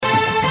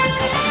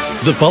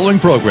The following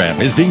program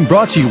is being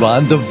brought to you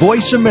on the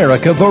Voice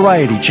America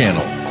Variety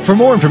Channel. For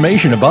more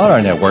information about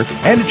our network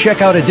and to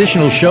check out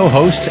additional show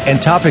hosts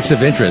and topics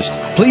of interest,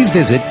 please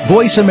visit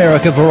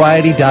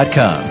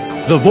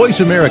voiceamericavariety.com. The Voice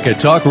America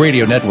Talk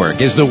Radio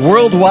Network is the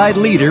worldwide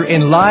leader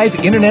in live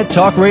Internet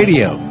talk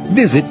radio.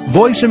 Visit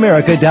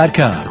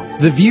voiceamerica.com.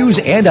 The views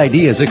and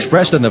ideas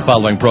expressed on the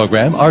following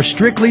program are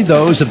strictly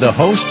those of the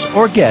hosts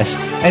or guests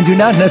and do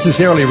not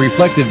necessarily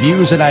reflect the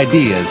views and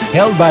ideas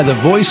held by the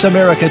Voice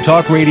America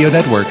Talk Radio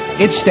Network,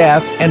 its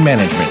staff, and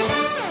management.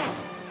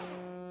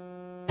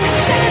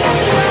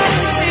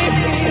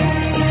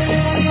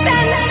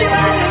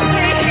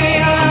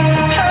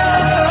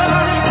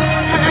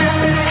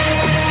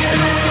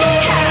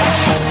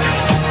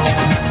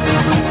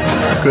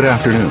 Good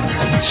afternoon.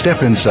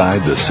 Step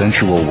inside the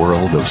sensual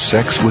world of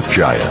Sex with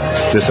Jaya.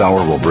 This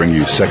hour will bring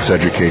you sex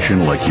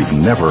education like you've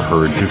never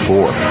heard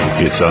before.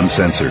 It's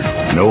uncensored,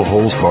 no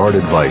holds-barred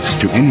advice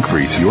to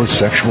increase your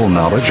sexual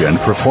knowledge and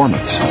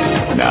performance.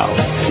 Now,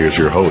 here's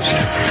your host,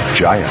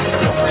 Jaya.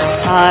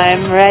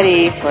 I'm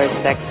ready for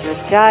Sex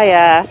with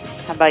Jaya.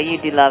 How about you,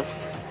 D-Love?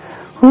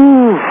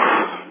 Whew.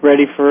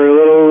 Ready for a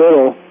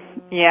little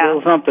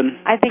something.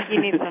 I think you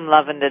need some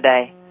loving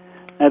today.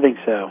 I think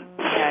so.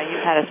 Yeah,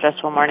 you've had a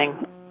stressful morning.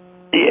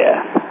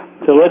 Yeah.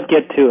 So let's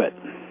get to it.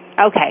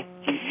 Okay.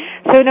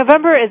 So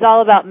November is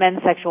all about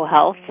men's sexual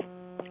health.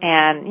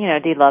 And, you know,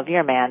 D-Love,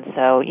 you're a man,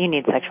 so you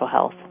need sexual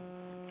health.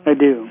 I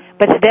do.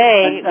 But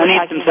today, I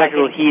need some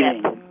sexual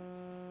healing.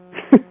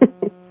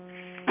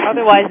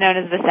 Otherwise known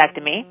as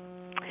vasectomy.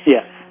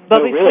 Yes.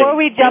 But before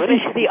we jump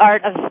into the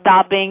art of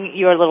stopping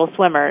your little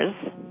swimmers,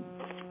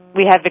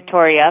 we have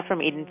Victoria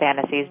from Eden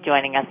Fantasies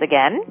joining us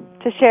again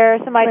to share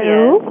some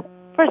ideas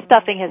for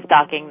stuffing his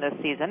stocking this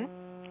season.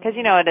 Because,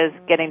 you know, it is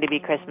getting to be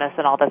Christmas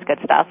and all this good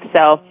stuff.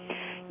 So,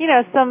 you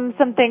know, some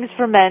things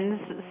for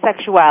men's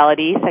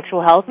sexuality,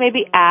 sexual health,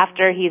 maybe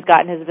after he's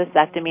gotten his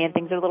vasectomy and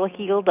things are a little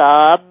healed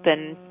up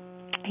and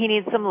he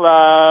needs some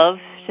love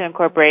to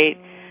incorporate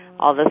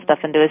all this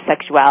stuff into his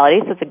sexuality.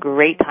 So it's a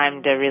great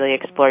time to really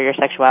explore your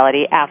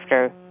sexuality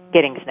after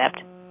getting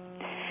snipped.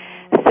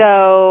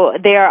 So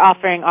they are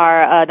offering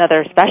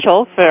another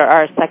special for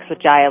our Sex with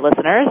Jaya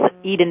listeners,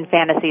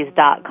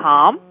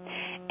 EdenFantasies.com.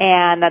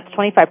 And that's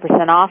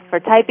 25% off for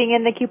typing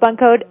in the coupon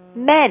code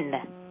MEN,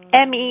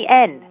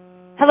 M-E-N.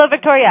 Hello,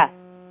 Victoria.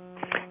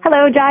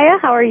 Hello, Jaya.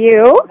 How are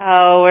you?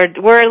 Oh,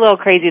 we're a little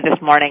crazy this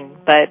morning,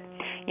 but,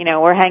 you know,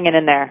 we're hanging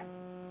in there.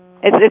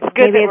 It's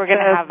good that we're going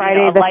to have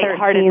a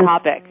lighthearted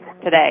topic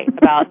today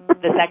about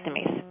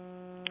vasectomies.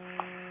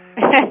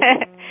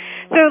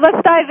 So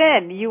let's dive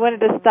in. You wanted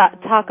to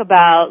talk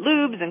about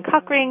lubes and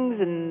cock rings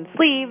and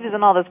sleeves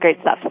and all this great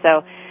stuff.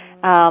 So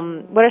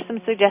what are some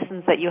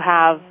suggestions that you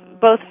have,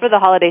 both for the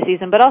holiday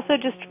season, but also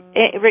just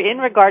in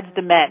regards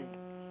to men?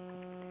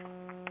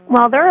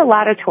 Well, there are a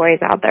lot of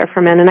toys out there for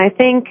men, and I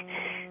think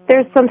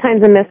there's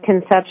sometimes a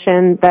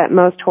misconception that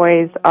most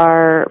toys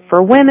are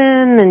for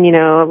women, and, you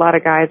know, a lot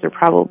of guys are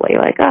probably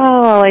like, oh,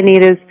 all I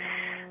need is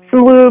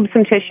some lube,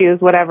 some tissues,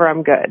 whatever,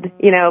 I'm good,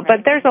 you know,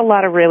 but there's a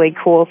lot of really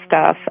cool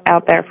stuff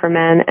out there for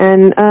men,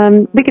 and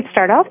we could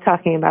start off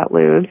talking about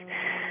lubes.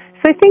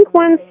 So I think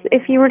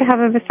if you were to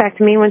have a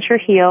vasectomy, once you're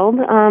healed,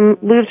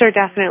 lubes are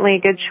definitely a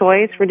good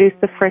choice, reduce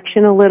the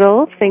friction a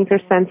little if things are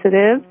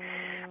sensitive,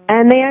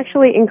 and they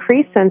actually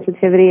increase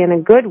sensitivity in a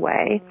good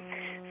way.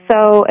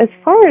 So as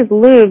far as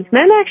lubes,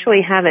 men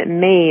actually have it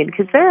made,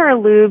 because there are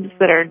lubes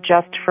that are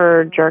just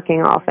for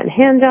jerking off and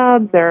hand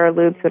jobs, there are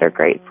lubes that are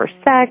great for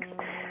sex,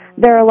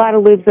 there are a lot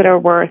of lubes that are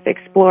worth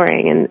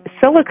exploring, and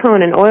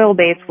silicone and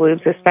oil-based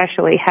lubes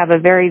especially have a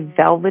very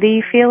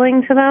velvety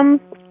feeling to them.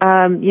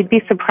 You'd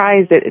be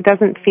surprised that it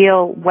doesn't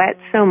feel wet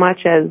so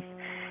much as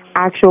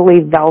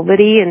actually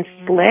velvety and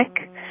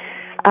slick.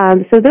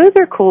 So those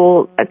are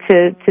cool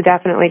to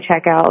definitely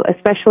check out,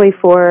 especially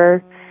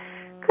for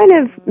kind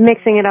of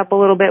mixing it up a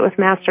little bit with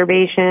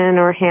masturbation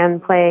or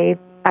hand play.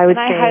 I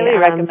highly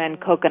recommend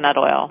coconut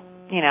oil.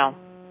 You know,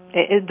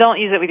 don't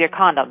use it with your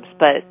condoms,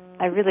 but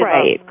I really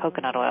love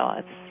coconut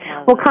oil.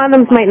 Well,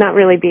 condoms might not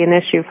really be an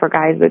issue for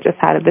guys that just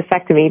had a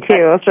vasectomy,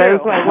 too. So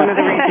that's one of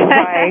the reasons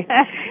why,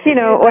 you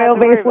know,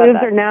 oil-based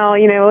lubes are now,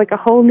 you know, like a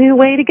whole new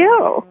way to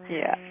go.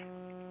 Yeah.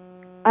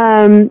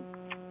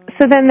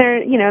 So then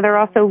there are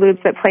also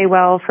lubes that play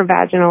well for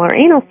vaginal or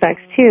anal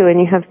sex, too. And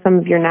you have some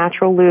of your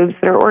natural lubes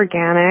that are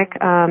organic,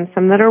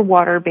 some that are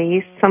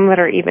water-based, some that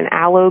are even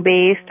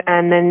aloe-based,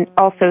 and then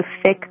also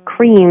thick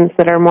creams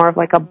that are more of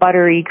like a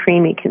buttery,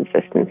 creamy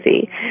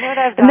consistency. You know what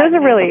I've and those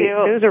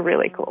are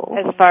really cool.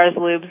 As far as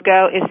lubes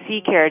go, is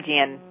sea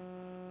carrageen.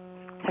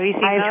 Have you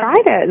seen those? I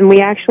tried it, and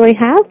we actually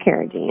have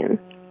carrageen.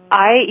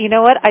 You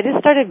know what? I just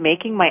started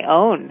making my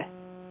own.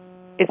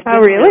 It's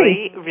been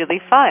really, really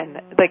fun.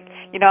 Like,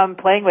 you know, I'm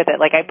playing with it.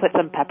 Like, I put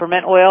some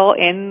peppermint oil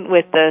in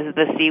with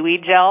the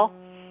seaweed gel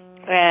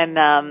and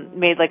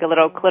made like a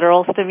little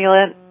clitoral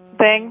stimulant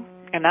thing,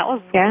 and that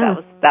was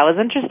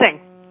interesting.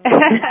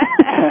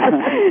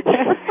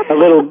 A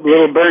little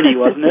birdie,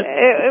 wasn't it?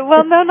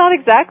 Well, no, not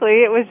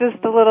exactly. It was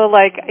just a little,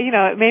 like, you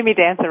know, it made me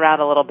dance around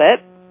a little bit.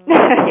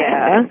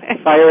 Yeah.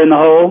 Fire in the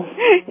hole.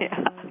 Yeah.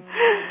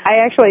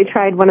 I actually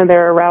tried one of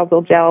their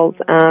arousal gels,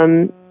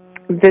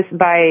 this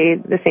by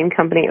the same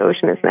company,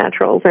 Oceanus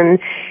Naturals, and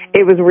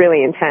it was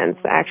really intense,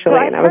 actually.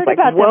 So and I was like,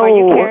 about whoa. Them. Are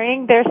you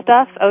carrying their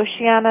stuff,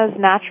 Oceanus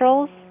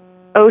Naturals?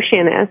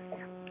 Oceanus.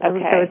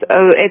 Okay.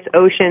 So it's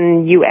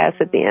Ocean US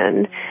at the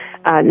end,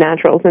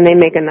 Naturals, and they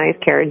make a nice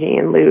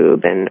Carrageen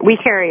lube, and we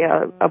carry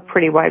a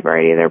pretty wide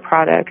variety of their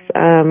products.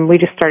 We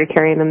just started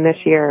carrying them this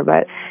year,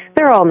 but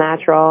they're all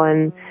natural,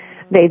 and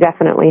they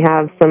definitely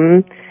have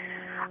some,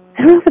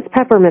 I don't know if it's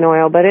peppermint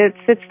oil, but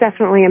it's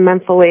definitely a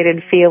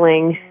mentholated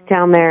feeling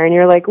down there, and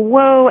you're like,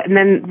 whoa, and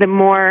then the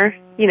more,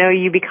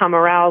 you become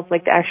aroused,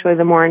 like actually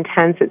the more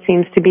intense it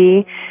seems to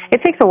be.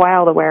 It takes a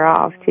while to wear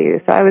off,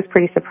 too, so I was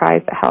pretty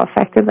surprised at how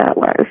effective that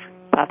was.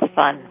 That's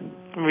fun.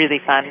 Really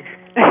fun.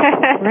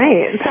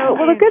 Right. So,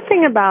 well, the good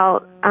thing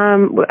about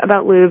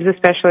lubes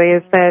especially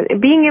is that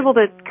being able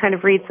to kind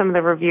of read some of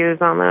the reviews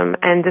on them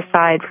and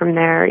decide from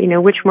there,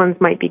 which ones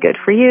might be good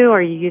for you.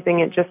 Are you using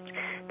it just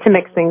to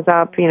mix things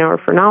up, or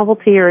for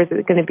novelty, or is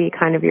it going to be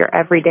kind of your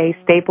everyday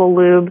staple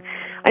lube?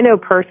 I know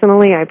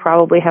personally I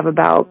probably have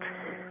about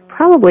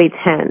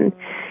 10.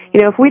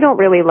 If we don't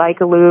really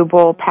like a lube,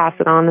 we'll pass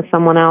it on to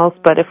someone else.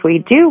 But if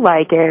we do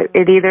like it,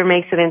 it either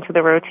makes it into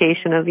the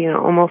rotation of,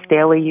 almost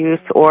daily use,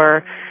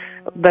 or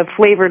the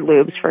flavored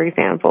lubes, for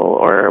example,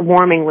 or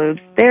warming lubes.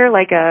 They're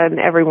like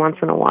every once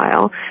in a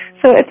while.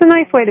 So it's a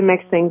nice way to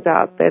mix things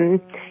up. And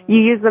you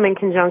use them in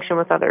conjunction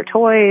with other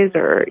toys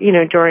or,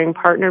 during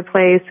partner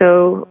play.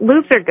 So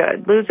lubes are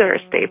good. Lubes are a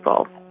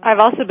staple. I've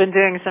also been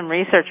doing some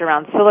research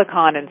around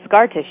silicone and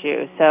scar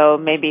tissue. So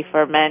maybe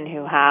for men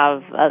who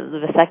have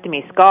a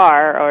vasectomy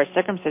scar or a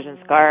circumcision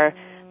scar,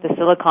 the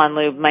silicone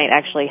lube might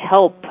actually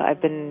help.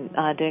 I've been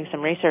doing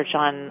some research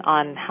on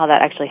how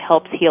that actually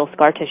helps heal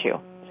scar tissue.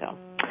 So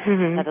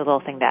that's a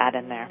little thing to add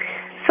in there.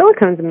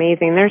 Silicone's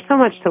amazing. There's so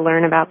much to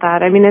learn about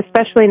that. I mean,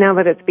 especially now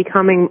that it's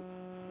becoming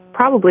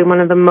probably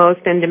one of the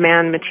most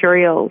in-demand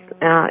materials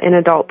in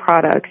adult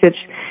products.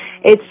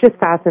 It's just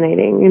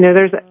fascinating.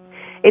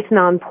 It's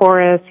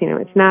non-porous,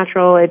 it's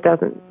natural, it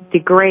doesn't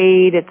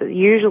degrade, it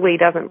usually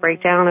doesn't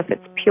break down if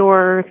it's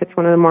pure, if it's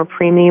one of the more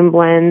premium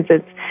blends.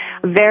 It's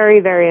a very,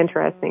 very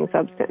interesting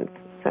substance.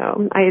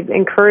 So I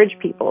encourage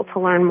people to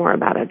learn more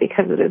about it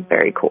because it is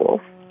very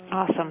cool.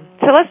 Awesome.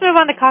 So let's move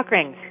on to cock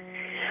rings.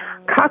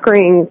 Cock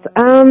rings.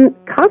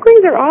 Cock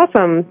rings are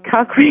awesome.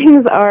 Cock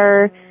rings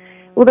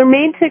they're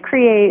made to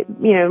create,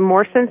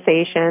 more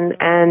sensation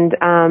and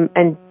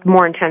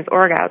more intense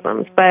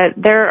orgasms. But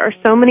there are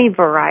so many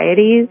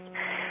varieties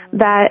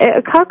that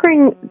a cock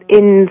ring,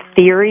 in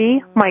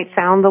theory, might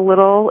sound a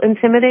little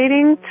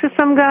intimidating to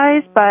some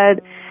guys, but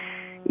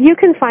you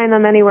can find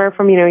them anywhere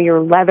from,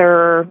 your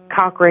leather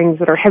cock rings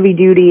that are heavy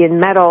duty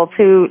and metal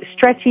to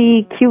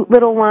stretchy, cute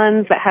little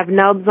ones that have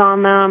nubs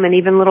on them and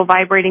even little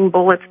vibrating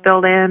bullets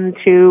built in,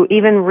 to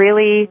even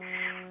really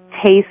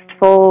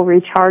tasteful,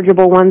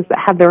 rechargeable ones that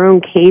have their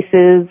own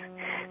cases.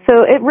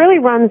 So it really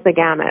runs the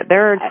gamut.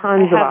 There are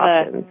tons of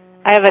options.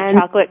 I have a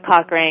chocolate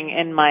cock ring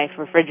in my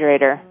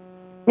refrigerator.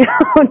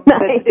 Oh,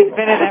 nice. It's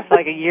been in there for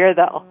like a year,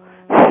 though.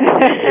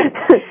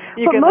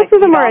 But most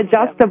of them are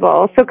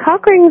adjustable. So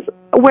cock rings,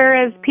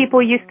 whereas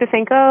people used to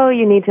think,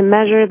 you need to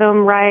measure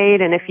them right,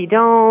 and if you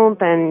don't,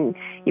 then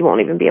you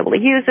won't even be able to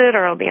use it,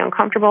 or it'll be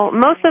uncomfortable.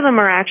 Most of them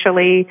are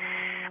actually,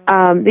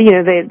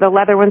 the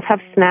leather ones have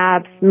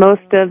snaps.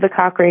 Most of the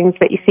cock rings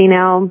that you see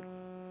now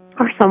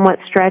are somewhat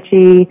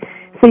stretchy,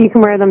 so you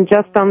can wear them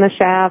just on the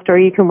shaft, or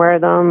you can wear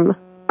them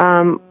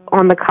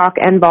on the cock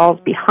end balls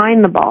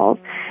behind the balls.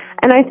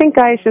 And I think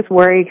guys just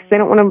worry because they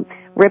don't want to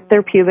rip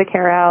their pubic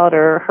hair out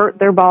or hurt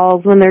their balls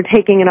when they're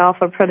taking it off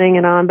or putting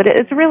it on. But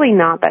it's really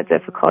not that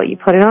difficult. You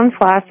put it on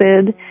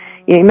flaccid.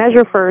 You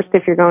measure first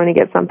if you're going to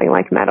get something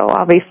like metal.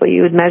 Obviously,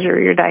 you would measure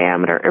your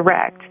diameter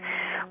erect.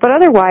 But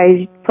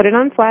otherwise, put it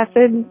on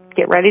flaccid,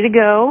 get ready to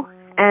go,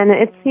 and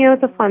it's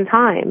a fun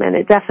time, and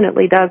it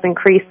definitely does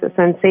increase the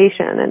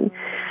sensation. And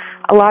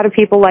a lot of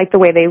people like the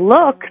way they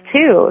look,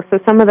 too. So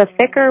some of the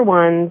thicker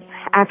ones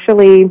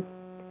actually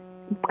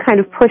kind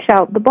of push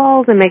out the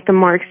balls and make them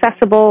more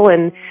accessible,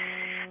 and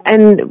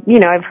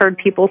I've heard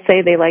people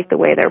say they like the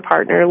way their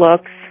partner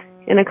looks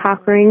in a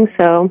cock ring,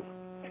 so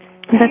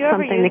that's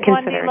something to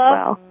consider as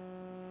well.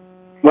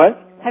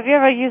 What? Have you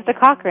ever used a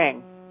cock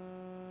ring?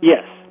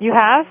 Yes. You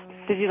have?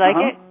 Did you like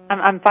it?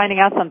 I'm finding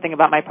out something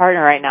about my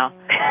partner right now.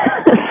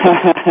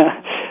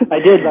 I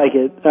did like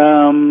it,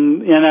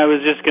 and I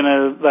was just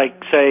gonna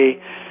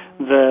say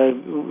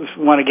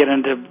want to get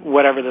into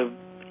whatever the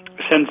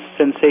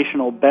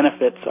sensational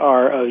benefits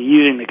are of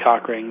using the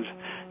cock rings.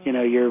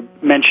 You're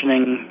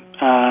mentioning,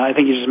 I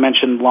think you just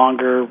mentioned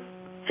longer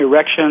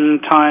erection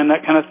time,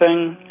 that kind of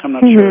thing. I'm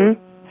not sure.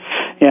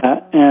 Yeah,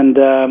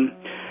 and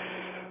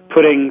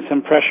putting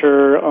some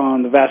pressure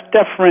on the vas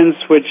deferens,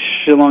 which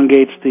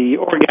elongates the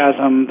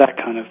orgasm, that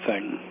kind of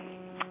thing.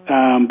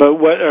 But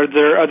what are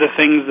there other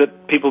things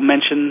that people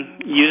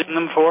mention using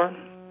them for?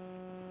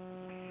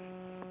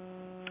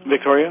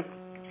 Victoria?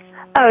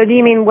 Oh, do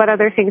you mean what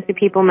other things do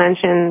people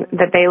mention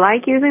that they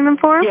like using them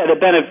for? Yeah, the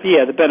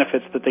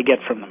benefits that they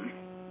get from them.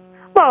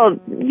 Well,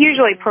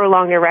 usually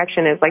prolonged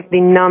erection is like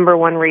the number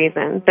one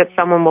reason that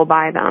someone will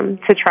buy them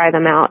to try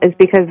them out, is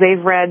because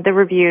they've read the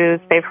reviews,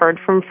 they've heard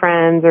from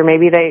friends, or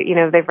maybe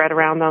they've read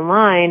around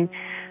online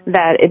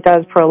that it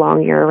does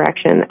prolong your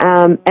erection,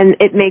 and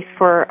it makes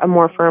for a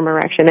more firm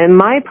erection. In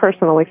my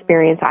personal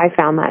experience, I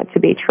found that to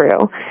be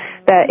true,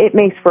 that it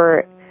makes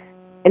for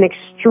an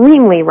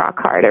extremely rock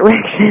hard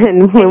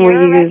erection when we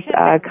use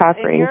cock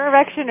rings. Your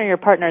erection or your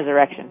partner's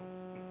erection?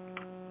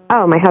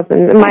 Oh, my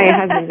husband's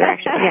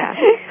erection, yeah.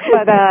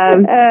 But,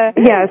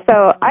 yeah,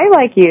 so I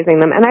like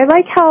using them, and I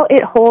like how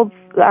it holds,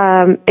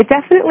 it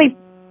definitely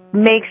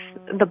makes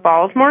the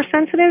balls more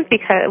sensitive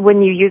because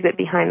when you use it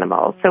behind the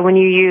balls. So when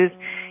you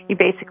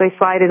basically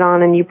slide it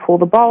on and you pull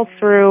the balls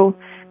through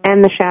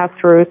and the shaft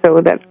through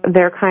so that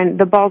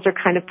the balls are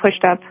kind of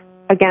pushed up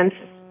against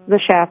the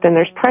shaft and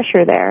there's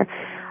pressure there.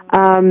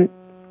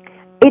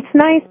 It's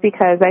nice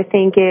because I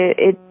think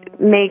it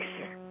makes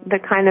the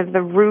kind of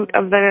the root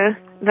of the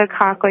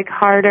cock like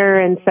harder,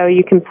 and so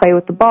you can play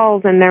with the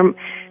balls and they're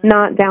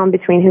not down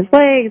between his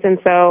legs. And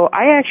so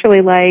I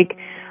actually like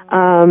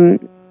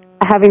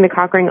having the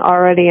cock ring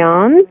already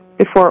on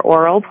before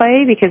oral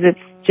play because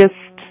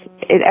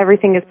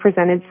everything is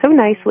presented so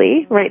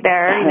nicely right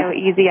there,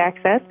 easy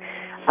access.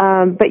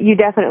 But you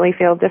definitely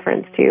feel a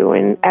difference too,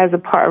 and as a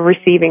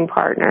receiving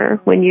partner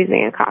when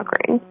using a cock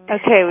ring.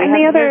 Okay, we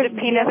have to do the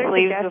penis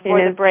sleeves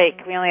before the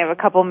break. We only have a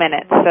couple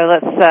minutes, so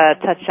let's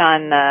touch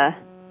on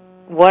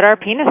what are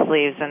penis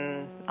sleeves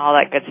and all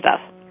that good stuff.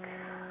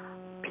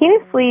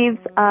 Penis sleeves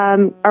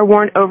are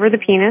worn over the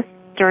penis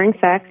during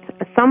sex.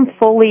 Some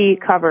fully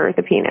cover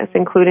the penis,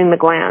 including the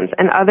glands,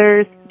 and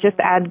others just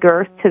add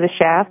girth to the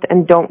shaft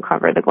and don't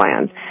cover the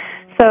glands.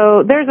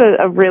 So there's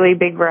a really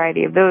big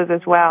variety of those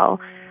as well.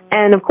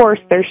 And of course,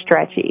 they're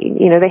stretchy.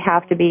 They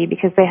have to be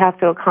because they have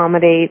to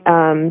accommodate,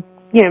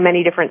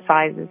 many different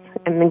sizes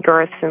and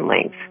girths and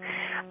lengths.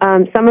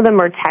 Some of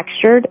them are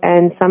textured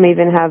and some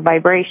even have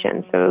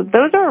vibration. So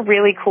those are a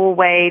really cool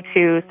way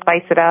to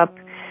spice it up,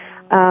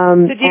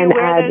 and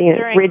add,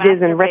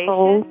 ridges and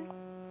ripples.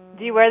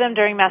 Do you wear them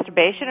during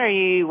masturbation or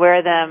you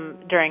wear them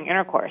during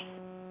intercourse?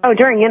 Oh,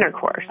 during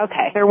intercourse.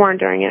 Okay. They're worn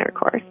during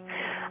intercourse.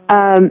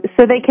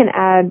 So they can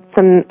add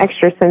some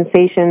extra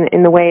sensation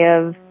in the way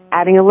of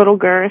adding a little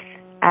girth,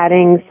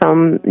 adding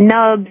some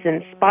nubs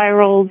and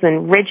spirals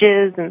and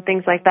ridges and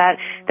things like that.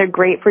 They're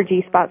great for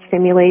G-spot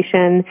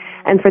stimulation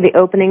and for the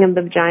opening of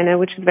the vagina,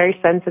 which is very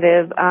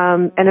sensitive.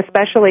 And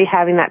especially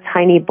having that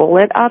tiny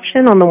bullet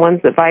option on the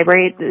ones that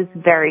vibrate is a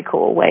very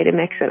cool way to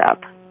mix it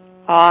up.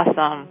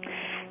 Awesome.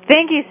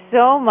 Thank you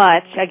so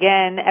much.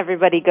 Again,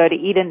 everybody go to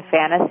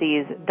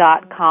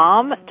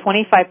EdenFantasies.com.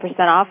 25%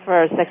 off for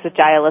our Sex with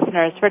Jaya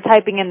listeners for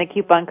typing in the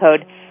coupon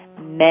code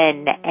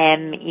MEN,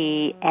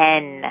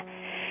 M-E-N.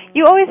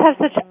 You always have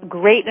such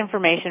great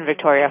information,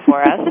 Victoria,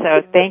 for us,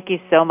 so thank you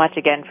so much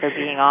again for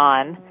being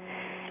on.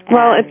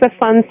 Well, it's a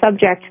fun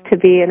subject to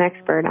be an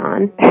expert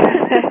on.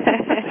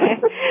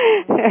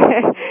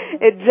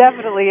 It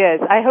definitely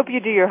is. I hope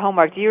you do your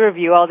homework. Do you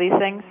review all these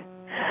things?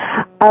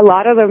 A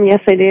lot of them,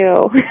 yes, I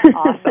do.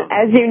 Awesome.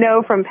 As you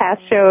know from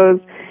past shows,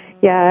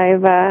 yeah,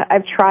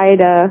 I've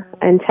tried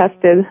and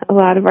tested a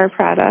lot of our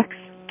products.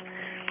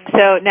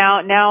 So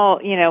now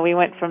we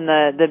went from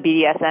the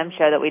BDSM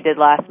show that we did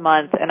last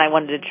month, and I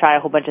wanted to try a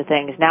whole bunch of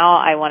things. Now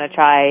I want to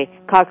try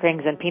cock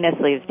rings and penis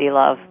sleeves,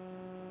 D-Love.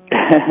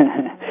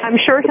 I'm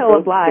sure he'll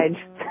oblige.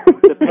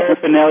 The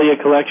paraphernalia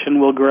collection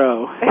will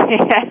grow.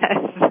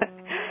 Yes.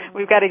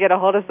 We've got to get a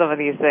hold of some of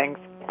these things.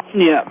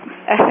 Yeah.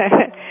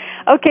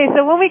 Okay,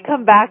 so when we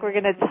come back, we're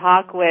going to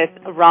talk with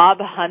Rob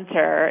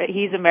Hunter.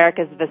 He's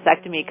America's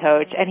vasectomy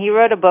coach, and he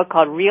wrote a book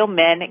called Real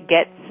Men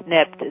Get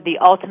Snipped, the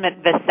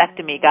ultimate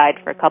vasectomy guide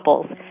for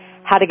couples,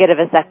 how to get a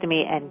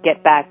vasectomy and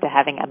get back to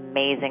having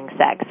amazing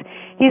sex.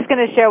 He's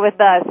going to share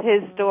with us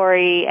his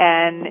story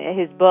and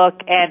his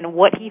book and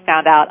what he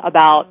found out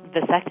about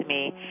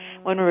vasectomy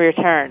when we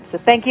return. So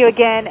thank you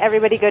again.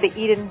 Everybody go to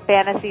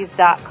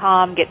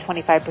EdenFantasies.com. Get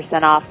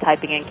 25% off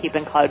typing in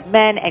coupon code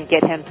MEN and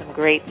get him some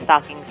great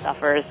stocking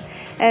stuffers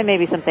and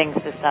maybe some things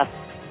to stuff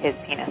his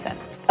penis in.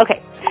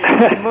 Okay,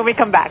 when we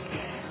come back,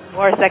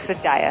 more Sex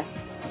with Jaya.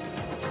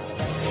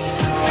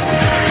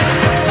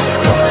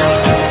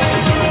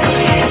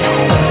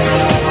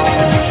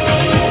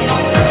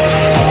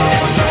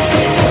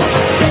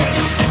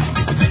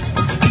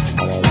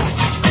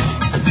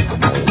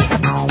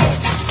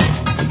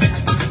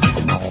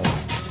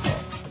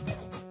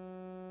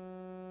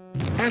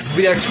 Ask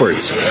the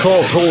experts.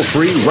 Call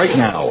toll-free right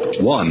now,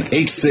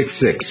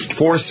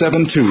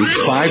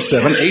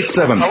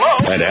 1-866-472-5787.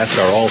 And ask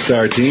our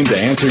all-star team to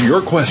answer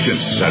your question.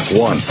 That's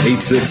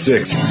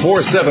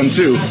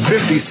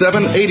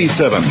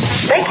 1-866-472-5787.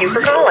 Thank you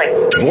for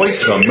calling.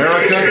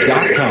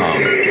 VoiceAmerica.com.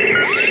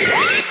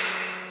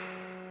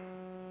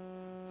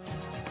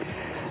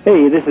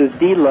 Hey, this is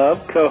D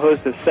Love,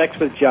 co-host of Sex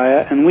with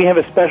Jaya, and we have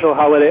a special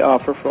holiday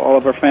offer for all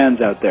of our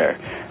fans out there.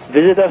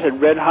 Visit us at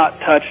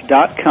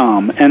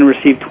redhottouch.com and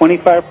receive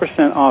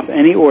 25% off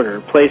any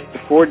order placed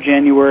before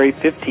January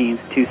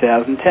 15th,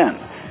 2010.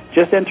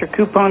 Just enter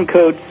coupon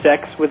code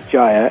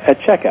SEXWITHJAYA at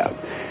checkout.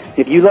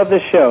 If you love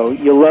this show,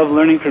 you'll love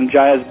learning from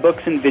Jaya's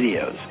books and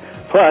videos.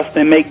 Plus,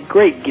 they make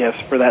great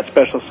gifts for that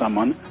special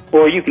someone,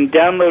 or you can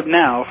download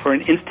now for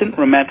an instant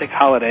romantic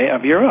holiday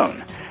of your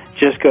own.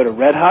 Just go to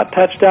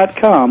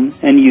redhottouch.com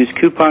and use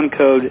coupon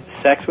code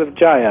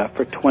SEXWITHJAYA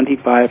for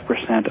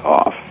 25%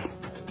 off.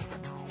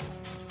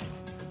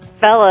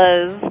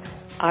 Fellas,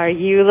 are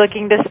you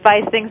looking to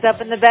spice things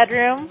up in the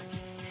bedroom?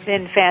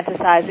 Been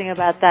fantasizing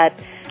about that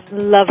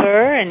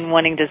lover and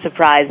wanting to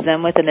surprise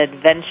them with an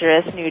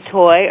adventurous new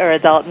toy or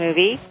adult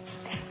movie?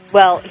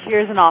 Well,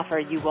 here's an offer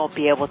you won't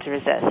be able to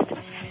resist.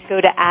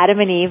 Go to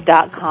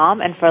adamandeve.com,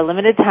 and for a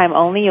limited time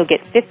only, you'll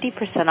get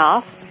 50%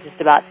 off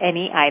just about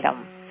any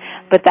item.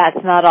 But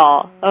that's not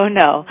all. Oh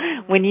no.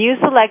 When you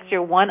select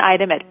your one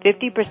item at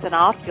 50%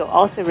 off, you'll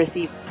also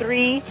receive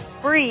 3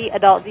 free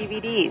adult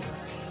DVDs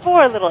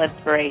for a little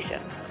inspiration.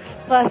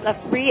 Plus a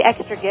free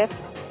extra gift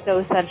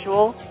so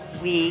sensual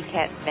we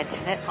can't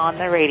mention it on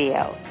the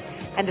radio.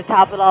 And to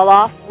top it all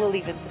off, we'll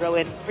even throw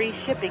in free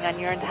shipping on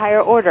your entire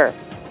order.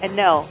 And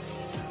no,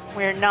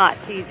 we're not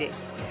teasing.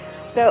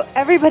 So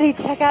everybody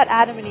check out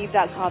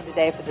adamandeve.com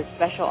today for this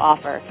special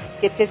offer.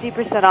 Get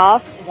 50%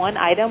 off one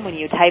item when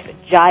you type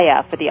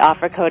Jaya for the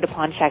offer code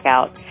upon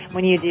checkout.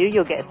 When you do,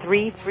 you'll get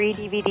 3 free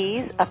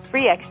DVDs, a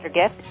free extra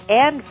gift,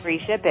 and free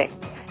shipping.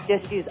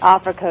 Just use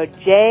offer code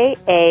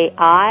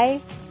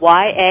JAIYA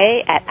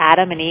at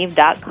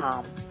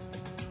adamandeve.com.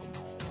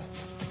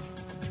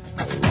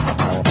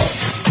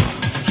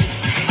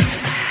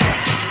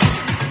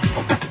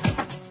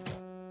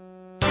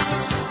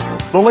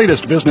 The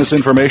latest business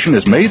information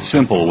is made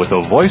simple with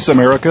the Voice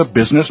America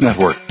Business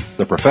Network.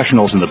 The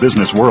professionals in the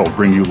business world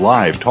bring you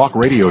live talk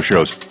radio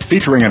shows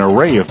featuring an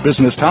array of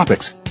business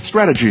topics,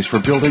 strategies for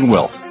building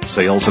wealth,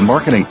 sales and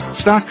marketing,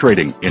 stock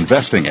trading,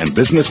 investing, and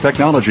business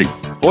technology.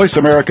 Voice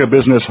America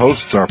Business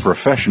hosts are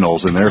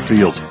professionals in their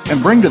fields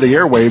and bring to the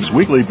airwaves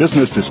weekly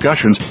business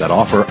discussions that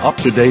offer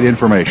up-to-date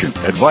information,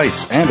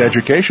 advice, and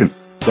education.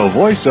 The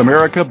Voice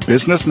America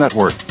Business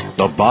Network,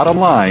 the bottom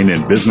line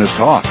in business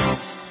talk.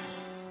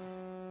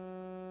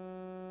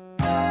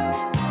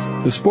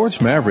 The Sports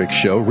Mavericks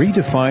Show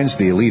redefines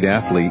the elite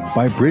athlete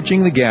by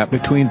bridging the gap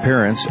between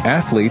parents,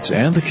 athletes,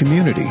 and the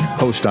community.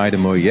 Host Ida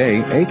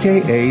Moyer,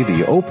 a.k.a.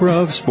 the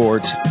Oprah of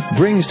Sports,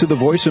 brings to the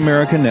Voice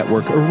America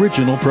Network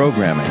original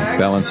programming,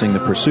 balancing the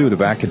pursuit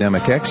of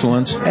academic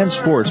excellence and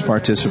sports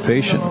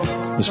participation.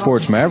 The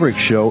Sports Mavericks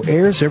Show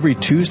airs every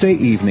Tuesday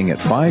evening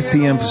at 5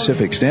 p.m.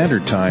 Pacific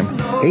Standard Time,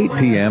 8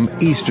 p.m.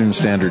 Eastern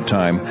Standard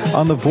Time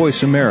on the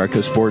Voice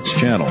America Sports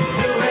Channel.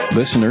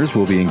 Listeners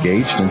will be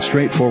engaged in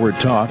straightforward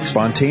talk,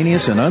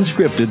 spontaneous and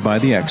unscripted by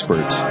the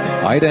experts.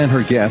 Ida and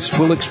her guests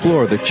will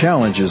explore the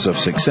challenges of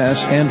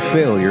success and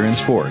failure in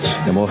sports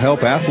and will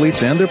help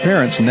athletes and their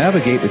parents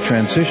navigate the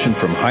transition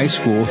from high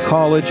school,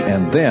 college,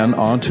 and then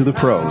on to the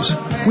pros.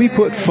 We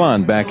put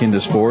fun back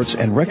into sports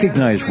and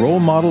recognize role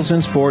models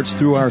in sports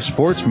through our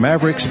Sports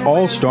Mavericks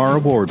All-Star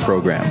Award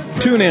program.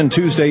 Tune in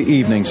Tuesday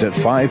evenings at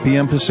 5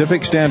 p.m.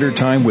 Pacific Standard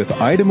Time with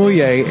Ida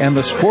Moyer and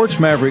the Sports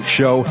Mavericks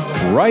Show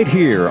right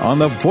here on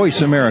the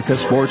Voice America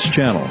Sports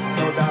Channel.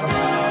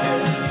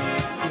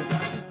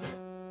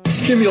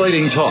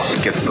 Stimulating talk.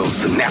 It gets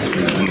those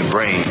synapses in the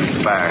brain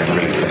firing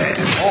really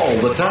fast. All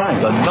the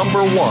time. The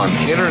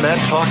 #1 Internet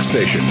talk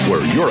station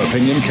where your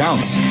opinion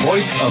counts.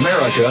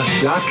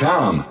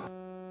 VoiceAmerica.com.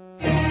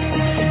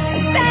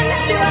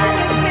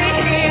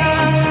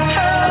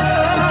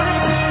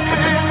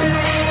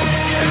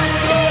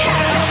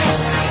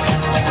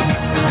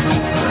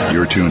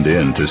 You're tuned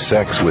in to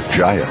Sex with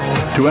Jaya.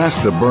 To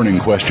ask the burning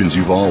questions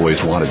you've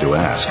always wanted to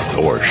ask,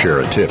 or share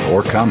a tip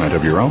or comment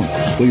of your own,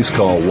 please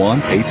call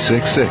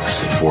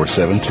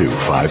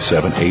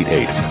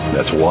 1-866-472-5788.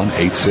 That's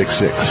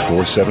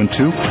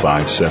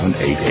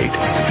 1-866-472-5788.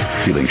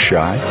 Feeling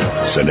shy?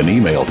 Send an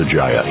email to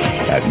Jaya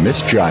at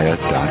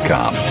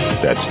MissJaya.com.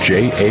 That's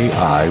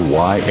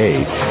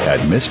JAIYA at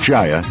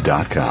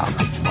MissJaya.com.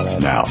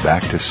 Now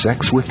back to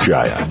Sex with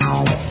Jaya.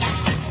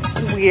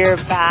 We're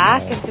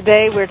back, and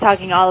today we're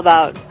talking all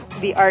about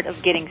the art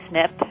of getting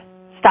snipped,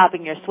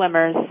 stopping your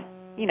swimmers,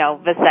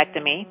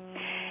 vasectomy.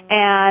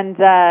 And,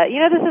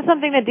 this is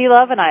something that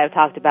D-Love and I have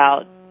talked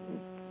about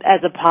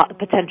as a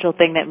potential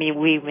thing that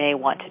we may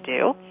want to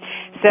do.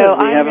 So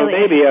we have a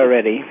baby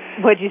already.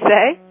 What'd you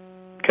say?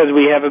 Because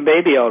we have a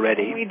baby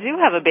already. We do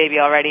have a baby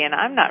already, and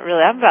I'm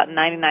about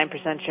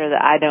 99% sure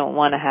that I don't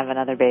want to have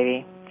another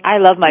baby. I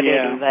love my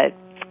baby, but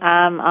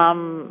I'm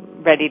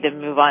ready to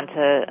move on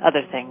to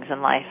other things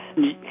in life.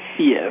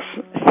 Yes.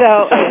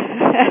 So,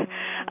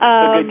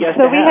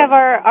 we have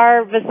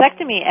our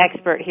vasectomy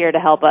expert here to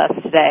help us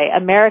today,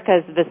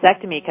 America's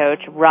vasectomy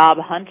coach, Rob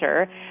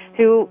Hunter,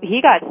 who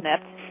he got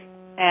snipped,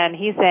 and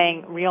he's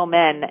saying real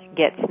men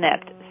get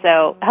snipped.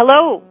 So,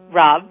 hello,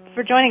 Rob,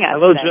 for joining us.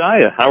 Hello, today.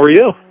 Jaya. How are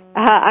you?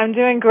 I'm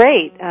doing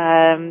great.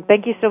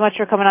 Thank you so much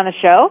for coming on the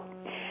show.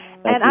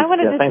 I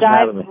want to just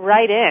dive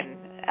right in.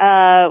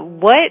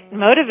 What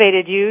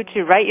motivated you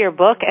to write your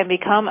book and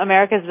become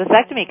America's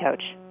vasectomy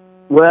coach?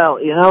 Well,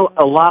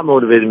 a lot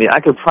motivated me. I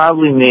could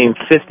probably name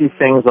 50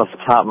 things off the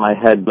top of my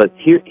head, but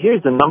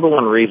here's the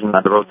 #1 reason I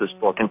wrote this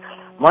book. And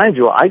mind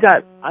you, I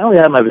only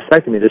had my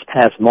vasectomy this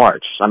past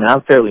March. I mean,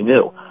 I'm fairly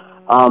new.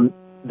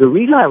 The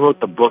reason I wrote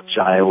the book,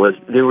 Jaya, was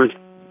there was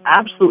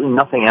absolutely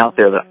nothing out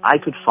there that I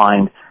could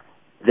find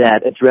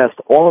that addressed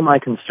all of my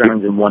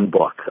concerns in one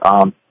book.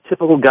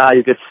 Typical guy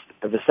who gets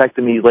a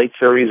vasectomy late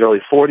 30s, early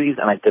 40s,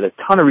 and I did a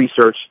ton of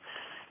research,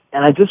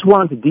 and I just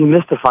wanted to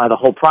demystify the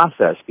whole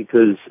process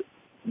because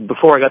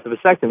before I got the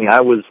vasectomy,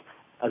 I was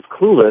as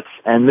clueless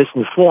and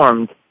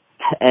misinformed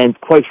and,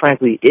 quite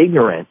frankly,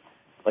 ignorant,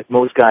 like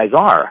most guys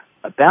are,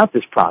 about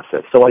this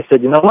process. So I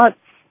said, you know what?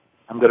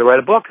 I'm going to write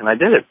a book, and I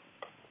did it.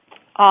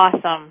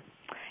 Awesome.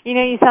 You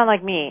know, you sound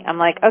like me. I'm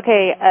like,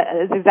 okay,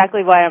 that's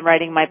exactly why I'm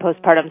writing my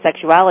postpartum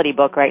sexuality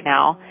book right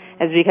now,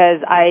 is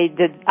because I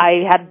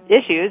had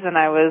issues and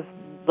I was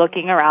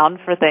looking around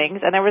for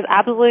things, and there was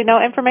absolutely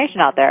no information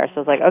out there. So I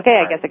was like, okay,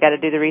 I guess I got to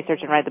do the research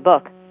and write the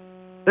book.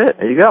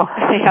 There you go.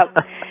 Yep.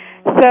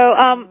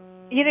 So,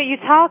 you know, you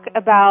talk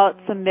about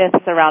some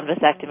myths around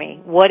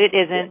vasectomy, what it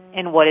isn't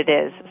and what it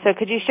is. So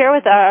could you share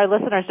with our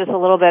listeners just a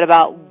little bit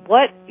about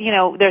what, you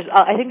know,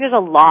 I think there's a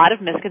lot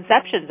of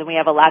misconceptions and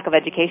we have a lack of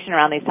education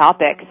around these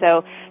topics.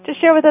 So just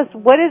share with us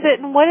what is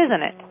it and what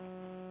isn't it?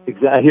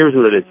 Exactly. Here's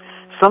what it is.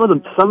 Some of the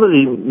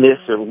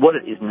myths or what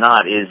it is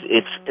not is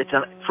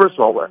first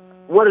of all,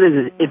 what it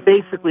is it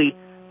basically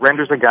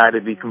renders a guy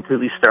to be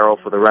completely sterile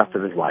for the rest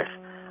of his life.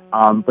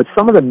 But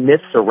some of the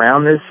myths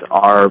around this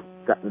are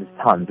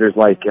tons. There's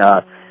like,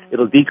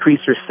 it'll decrease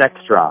your sex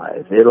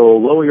drive.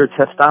 It'll lower your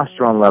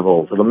testosterone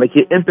levels. It'll make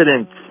you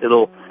impotent.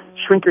 It'll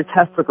shrink your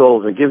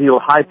testicles or give you a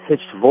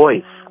high-pitched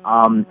voice.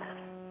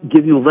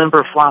 Give you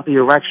limber, floppy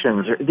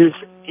erections.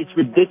 It's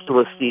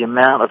ridiculous the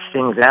amount of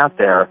things out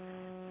there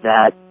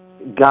that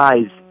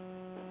guys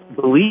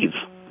believe.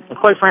 And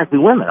quite frankly,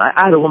 women.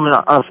 I had a woman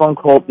on a phone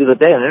call the other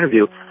day in an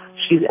interview.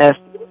 She's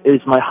asked,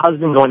 is my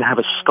husband going to have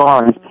a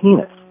scar on his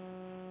penis?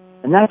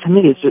 And that to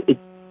me is just,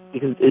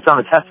 because it's on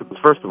the testicles,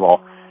 first of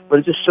all, but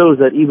it just shows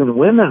that even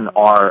women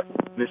are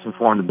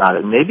misinformed about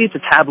it. Maybe it's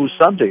a taboo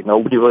subject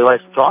nobody really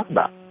likes to talk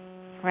about.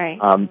 Right.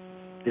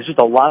 There's just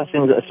a lot of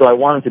things, so I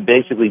wanted to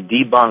basically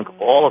debunk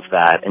all of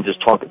that and just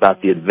talk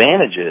about the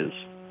advantages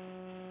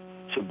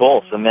to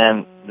both the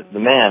man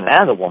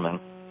and the woman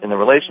in the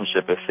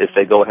relationship if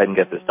they go ahead and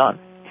get this done.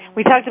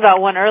 We talked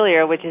about one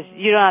earlier, which is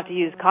you don't have to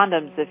use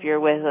condoms if you're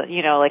with,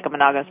 you know, like a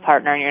monogamous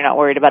partner and you're not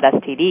worried about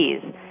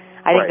STDs.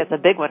 I think that's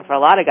a big one for a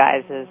lot of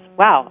guys is,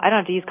 wow, I don't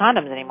have to use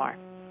condoms anymore.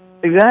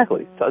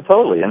 Exactly.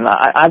 Totally. And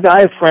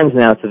I have friends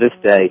now to this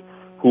day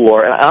who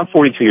are, I'm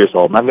 42 years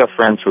old, and I've got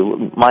friends who are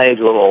my age,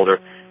 a little older,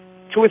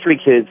 2 or 3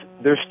 kids,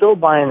 they're still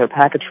buying their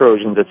pack of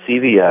Trojans at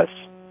CVS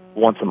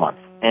once a month.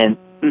 And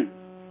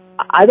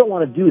I don't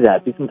want to do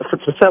that because,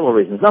 for several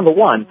reasons. Number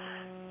one,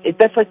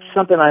 that's like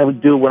something I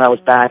would do when I was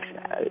back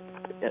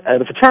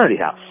at a fraternity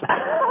house.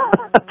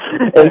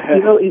 And,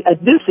 you know,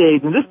 at this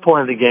age, at this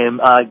point of the game,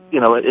 you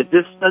know,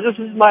 this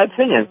is my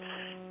opinion.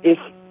 If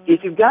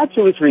you've got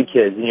 2 or 3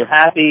 kids and you're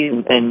happy,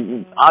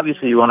 and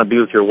obviously you want to be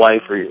with your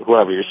wife or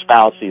whoever, your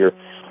spouse or your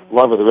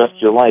lover the rest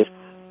of your life,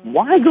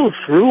 why go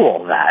through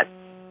all that?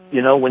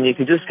 You know, when you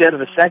could just get a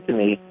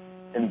vasectomy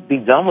and be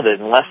done with it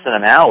in less than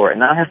an hour and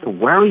not have to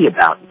worry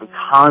about the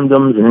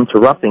condoms and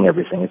interrupting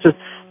everything.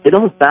 It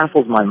almost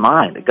baffles my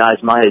mind that guys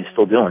my age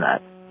still doing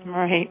that.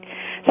 Right.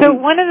 So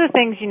one of the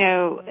things, you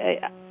know,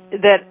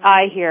 that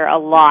I hear a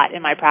lot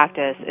in my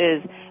practice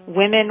is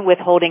women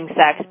withholding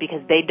sex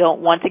because they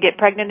don't want to get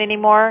pregnant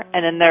anymore,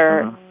 and then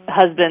their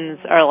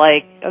husbands are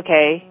like,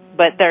 okay,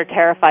 but they're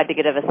terrified to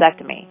get a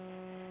vasectomy.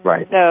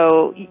 Right.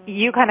 So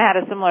you kind of had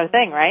a similar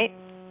thing, right?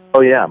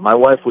 Oh yeah, my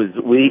wife was.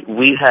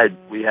 We had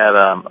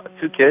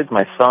 2 kids.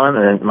 My son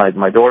and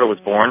my daughter was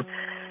born,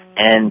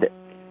 and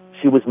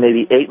she was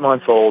maybe 8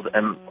 months old,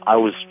 and I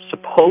was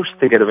supposed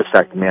to get a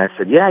vasectomy. I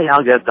said, yeah,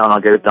 I'll get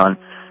it done.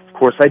 Of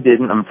course, I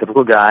didn't. I'm a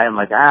typical guy. I'm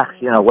like,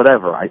 you know,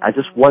 whatever. I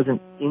just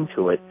wasn't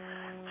into it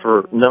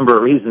for a number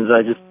of reasons.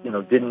 I just, you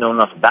know, didn't know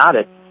enough about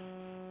it.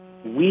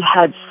 We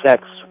had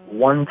sex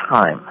one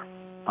time,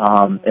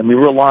 and we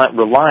were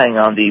relying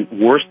on the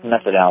worst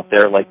method out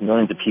there, like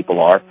millions of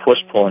people are, push,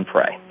 pull, and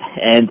pray.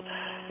 And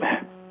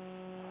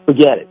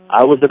forget it.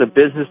 I was at a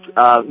business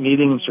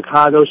meeting in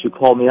Chicago. She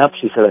called me up.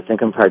 She said, I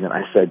think I'm pregnant.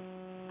 I said,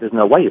 there's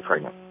no way you're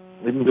pregnant.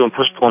 We've been doing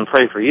push, pull, and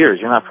pray for years.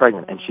 You're not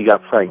pregnant. And she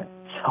got pregnant.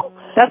 So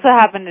that's what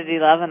happened to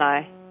D-Love and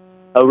I.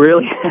 Oh,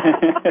 really?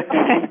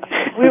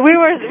 we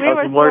were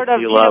sort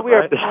of, you know, we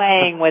were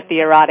playing with the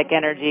erotic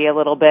energy a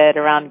little bit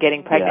around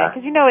getting pregnant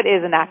because, you know, it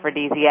is an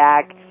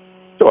aphrodisiac.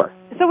 Sure.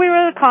 So we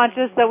were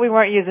conscious that we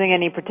weren't using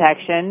any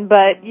protection,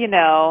 but, you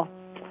know,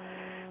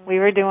 we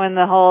were doing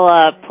the whole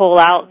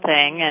pull-out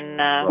thing. And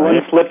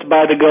one slipped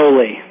by the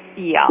goalie.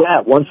 Yeah.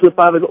 Yeah, one slipped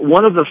by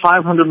one of the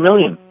 500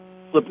 million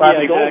slipped by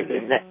the goalie.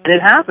 Exactly. And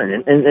it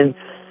happened. And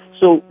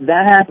so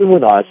that happened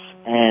with us,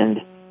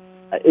 and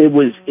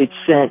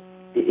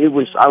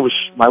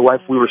my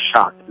wife, we were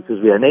shocked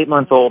because we had an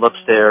 8-month-old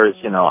upstairs.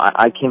 You know,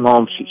 I came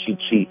home,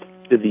 she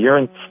did the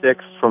urine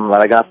sticks from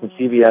what I got from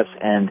CVS,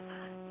 and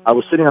I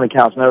was sitting on the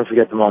couch, never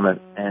forget the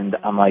moment, and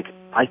I'm like,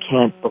 I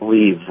can't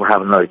believe we're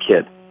having another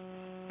kid.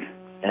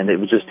 And it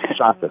was just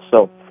shocked us.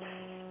 So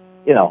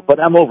but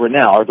I'm over it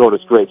now. Our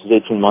daughter's great. She's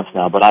 18 months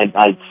now, but I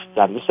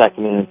got a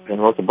vasectomy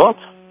and wrote the book.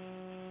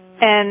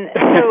 And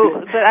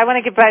so, but I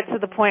want to get back to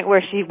the point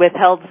where she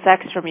withheld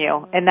sex from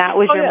you, and that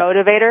was your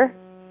motivator?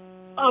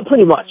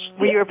 Pretty much.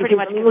 Where you were pretty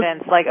much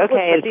convinced, like,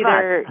 okay, it's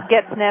either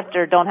get snipped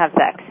or don't have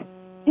sex.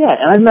 Yeah,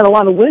 and I've met a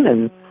lot of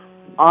women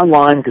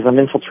online because I'm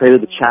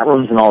infiltrated the chat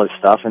rooms and all this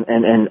stuff,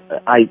 and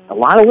a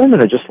lot of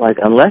women are just like,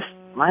 unless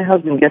my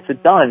husband gets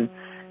it done,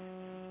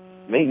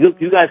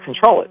 you guys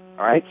control it,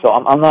 all right? So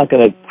I'm not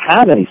going to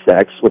have any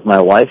sex with my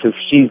wife if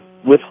she's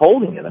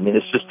withholding it. I mean,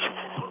 it's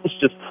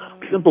just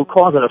simple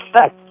cause and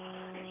effect.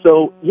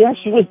 So yeah,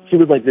 she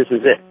was like, this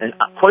is it. And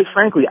quite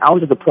frankly, I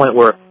was at the point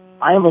where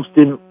I almost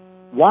didn't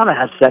want to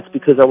have sex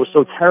because I was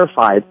so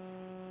terrified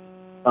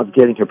of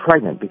getting her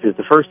pregnant, because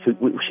the first two,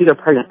 she got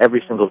pregnant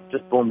every single,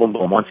 just boom, boom,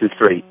 boom, 1, 2,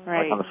 3,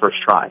 right, like on the first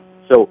try.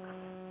 So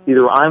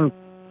either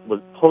was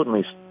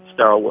potently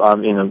sterile,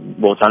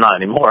 which I'm not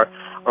anymore,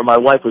 or my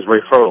wife was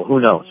very fertile,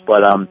 who knows.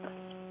 But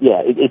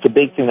yeah, it's a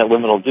big thing that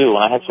women will do.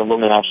 And I had some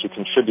women actually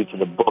contribute to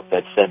the book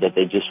that said that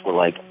they just were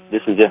like,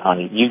 this is it,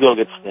 honey. You go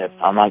get snipped.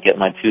 I'm not getting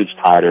my tubes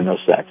tied or no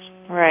sex.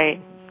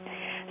 Right.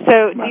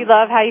 So,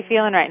 D-Love, how are you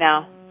feeling right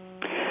now?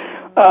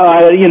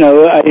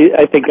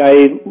 I think I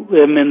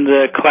am in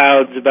the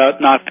clouds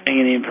about not getting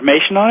any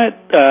information on it.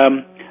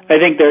 I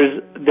think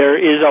there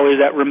is always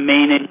that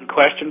remaining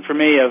question for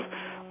me of,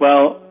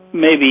 well,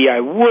 maybe I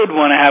would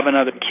want to have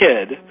another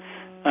kid.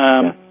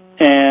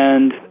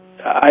 And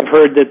I've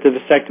heard that the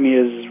vasectomy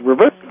is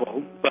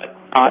reversible, but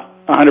not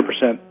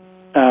 100%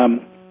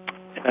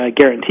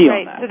 guarantee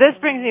on that. So this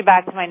brings me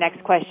back to my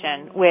next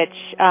question, which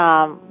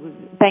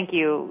thank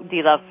you,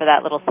 D-Love, for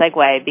that little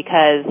segue,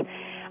 because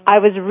I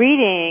was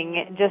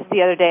reading just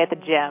the other day at the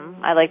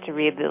gym. I like to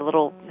read the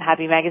little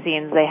happy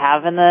magazines they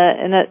have in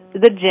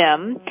the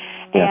gym,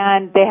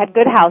 and they had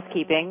Good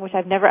Housekeeping, which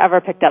I've never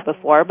ever picked up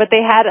before, but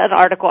they had an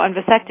article on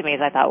vasectomies.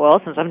 I thought,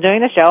 well, since I'm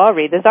doing the show, I'll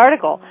read this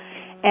article.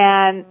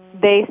 And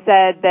they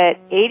said that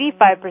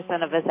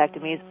 85% of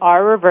vasectomies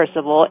are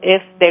reversible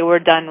if they were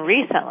done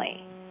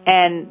recently.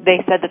 And they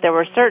said that there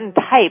were certain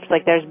types,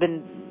 like there's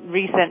been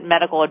recent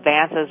medical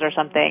advances or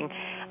something,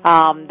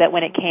 that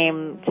when it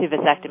came to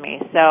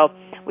vasectomy. So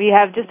we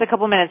have just a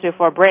couple minutes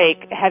before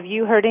break. Have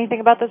you heard anything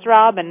about this,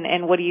 Rob?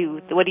 And what do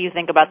you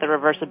think about the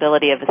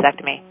reversibility of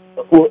vasectomy?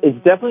 Well, it's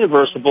definitely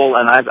reversible,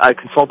 and I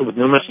consulted with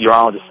numerous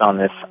urologists on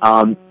this.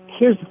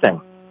 Here's the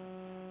thing.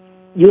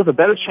 You have a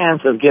better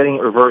chance of getting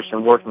it reversed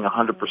and working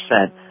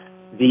 100%.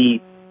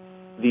 The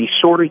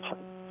shorter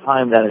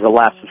time that has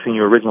elapsed between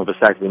your original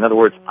vasectomy. In other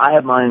words, I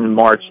had mine in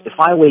March. If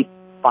I wait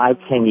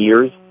 5-10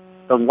 years,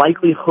 the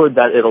likelihood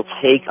that it'll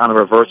take on a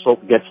reversal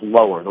gets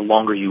lower the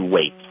longer you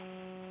wait.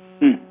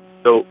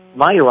 So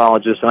my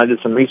urologist, and I did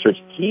some research,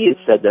 he had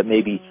said that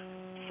maybe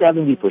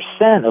 70%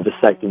 of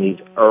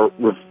vasectomies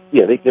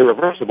they're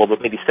reversible,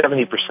 but maybe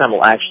 70%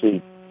 will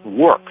actually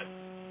work.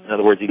 In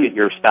other words, you get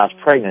your spouse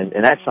pregnant,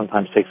 and that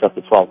sometimes takes up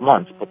to 12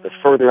 months. But the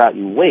further out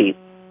you wait,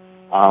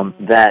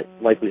 that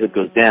likelihood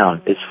goes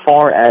down. As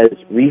far as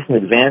recent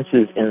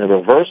advances in the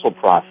reversal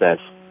process,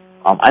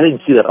 I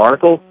didn't see that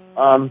article,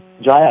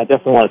 Jaya. I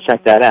definitely want to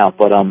check that out.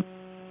 But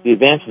the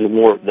advances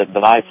more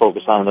that I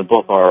focus on in the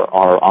book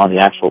are on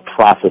the actual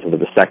process of the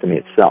vasectomy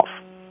itself.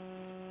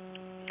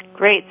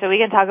 Great. So we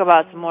can talk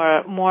about some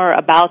more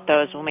about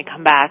those when we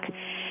come back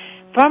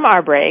from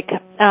our break.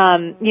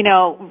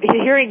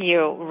 Hearing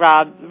you,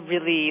 Rob,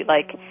 really,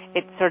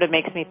 it sort of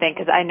makes me think,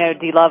 because I know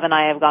D-Love and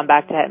I have gone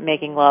back to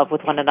making love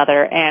with one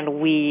another, and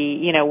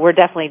we're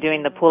definitely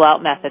doing the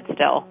pull-out method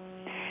still.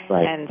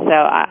 Right. And so,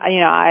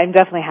 I'm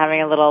definitely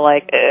having a little,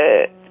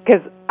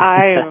 because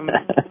I'm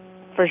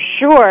for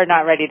sure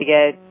not ready to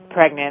get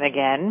pregnant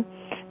again.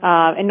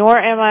 And nor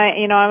am I,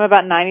 I'm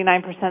about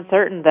 99%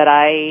 certain that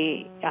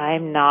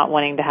I'm not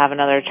wanting to have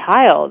another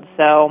child.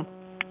 So,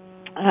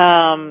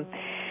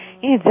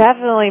 it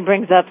definitely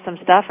brings up some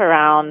stuff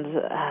around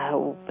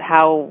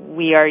how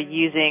we are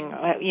using,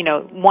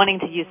 wanting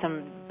to use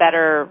some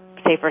better,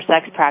 safer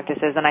sex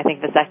practices, and I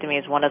think vasectomy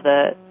is one of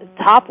the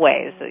top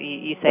ways that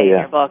you say in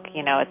your book.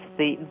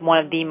 It's one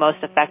of the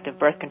most effective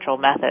birth control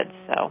methods.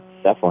 So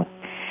definitely.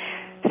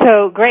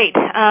 So great.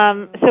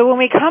 So when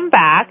we come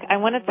back, I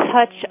want to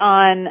touch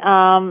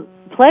on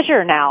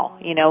pleasure now.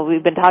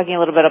 We've been talking a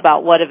little bit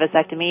about what a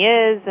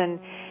vasectomy is and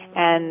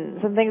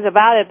some things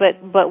about it, but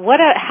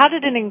how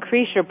did it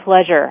increase your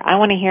pleasure? I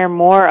want to hear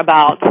more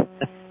about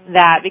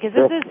that, because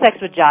this is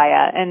Sex with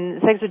Jaya, and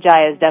Sex with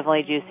Jaya is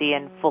definitely juicy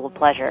and full of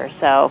pleasure.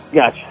 So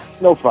gotcha,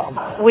 no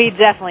problem. We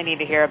definitely need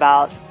to hear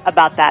about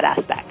that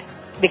aspect,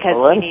 because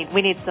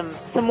we need some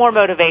more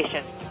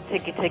motivation to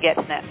get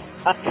snipped.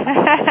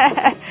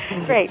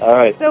 Great. All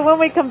right. So when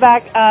we come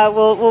back,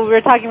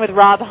 we're talking with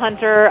Rob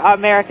Hunter,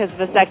 America's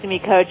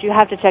vasectomy coach. You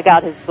have to check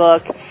out his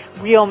book,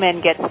 Real Men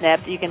Get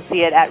Snipped. You can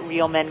see it at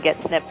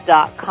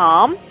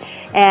realmengetsnipped.com.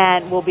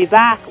 And we'll be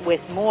back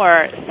with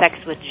more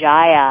Sex with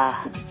Jaya.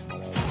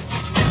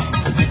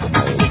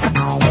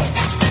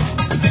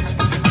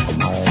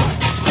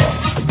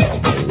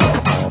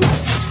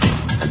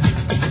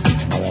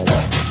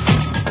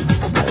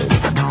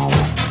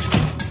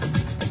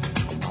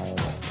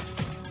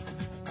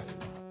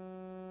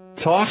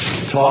 Talk,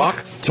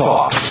 talk,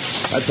 talk.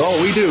 That's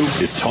all we do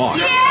is talk.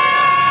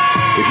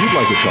 If you'd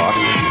like to talk,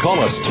 call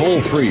us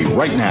toll-free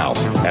right now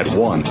at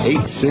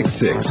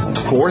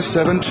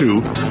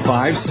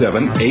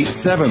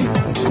 1-866-472-5787.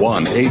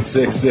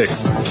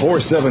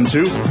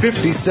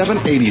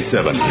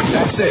 1-866-472-5787.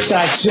 That's it.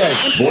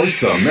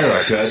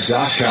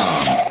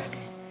 VoiceAmerica.com.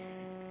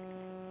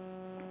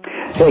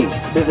 Hey,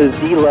 this is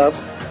D-Love,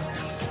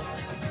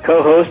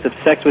 co-host of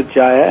Sex with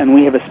Jaya, and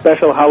we have a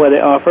special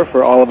holiday offer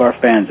for all of our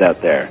fans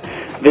out there.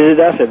 Visit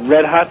us at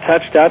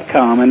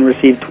redhottouch.com and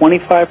receive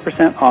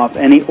 25% off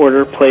any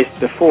order placed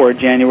before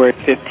January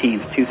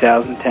 15th,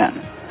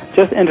 2010.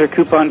 Just enter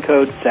coupon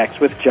code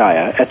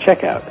SEXWITHJAYA at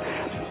checkout.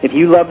 If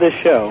you love this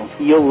show,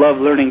 you'll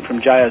love learning from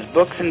Jaya's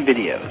books and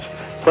videos.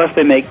 Plus,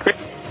 they make great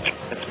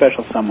a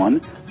special someone,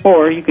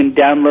 or you can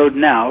download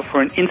now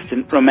for an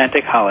instant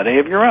romantic holiday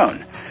of your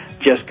own.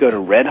 Just go to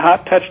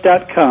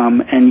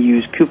redhottouch.com and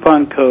use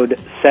coupon code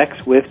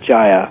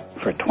SEXWITHJAYA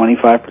for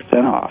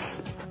 25% off.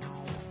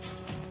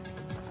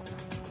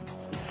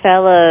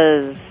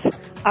 Fellas,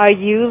 are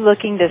you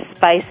looking to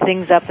spice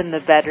things up in the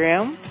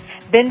bedroom?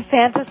 Been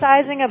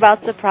fantasizing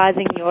about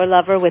surprising your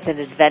lover with an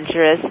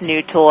adventurous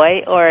new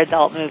toy or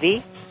adult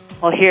movie?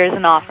 Well, here's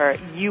an offer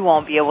you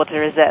won't be able to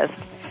resist.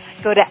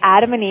 Go to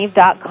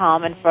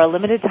adamandeve.com, and for a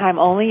limited time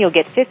only, you'll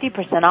get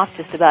 50% off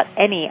just about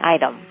any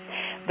item.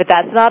 But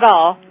that's not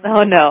all.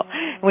 Oh, no.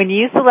 When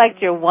you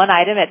select your one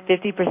item at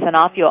 50%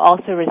 off, you'll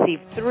also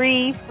receive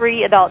 3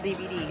 free adult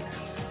DVDs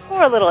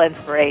for a little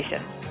inspiration.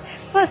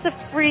 Plus a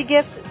free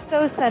gift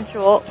so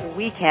sensual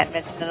we can't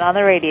mention it on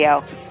the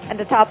radio. And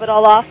to top it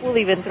all off, we'll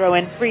even throw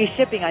in free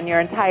shipping on your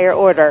entire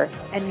order.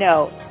 And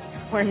no,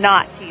 we're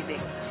not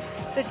teasing.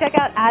 So check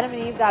out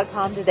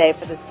adamandeve.com today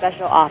for the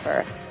special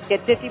offer.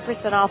 Get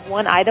 50% off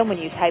one item when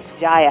you type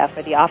Jaya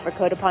for the offer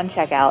code upon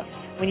checkout.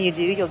 When you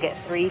do, you'll get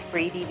 3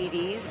 free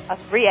DVDs, a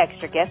free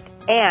extra gift,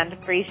 and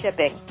free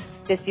shipping.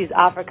 Just use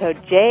offer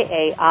code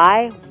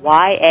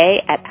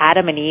JAIYA at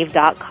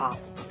adamandeve.com.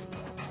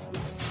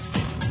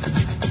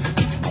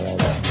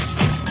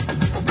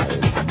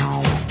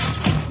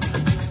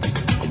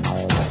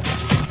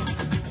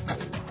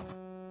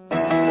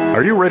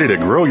 Are you ready to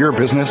grow your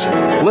business?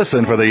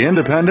 Listen for the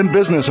Independent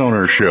Business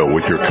Owners Show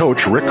with your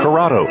coach, Rick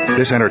Corrado.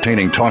 This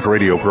entertaining talk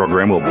radio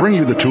program will bring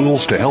you the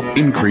tools to help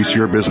increase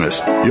your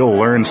business. You'll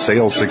learn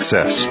sales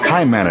success,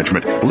 time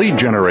management, lead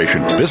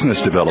generation,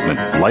 business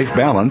development, life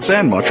balance,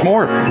 and much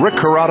more. Rick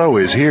Corrado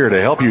is here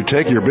to help you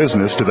take your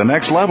business to the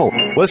next level.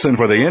 Listen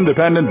for the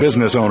Independent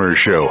Business Owners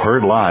Show,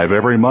 heard live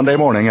every Monday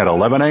morning at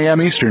 11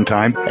 a.m. Eastern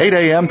Time, 8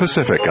 a.m.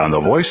 Pacific on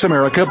the Voice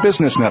America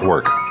Business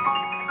Network.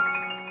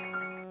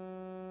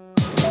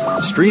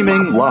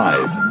 Streaming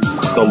live,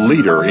 the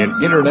leader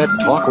in Internet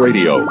talk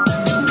radio,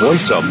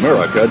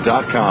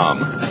 VoiceAmerica.com.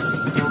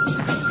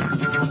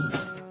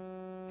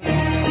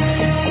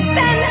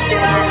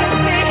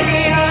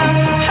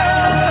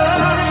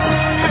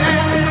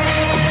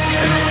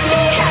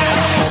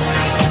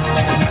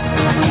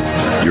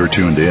 You're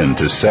tuned in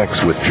to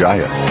Sex with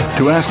Jaya.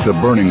 To ask the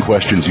burning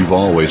questions you've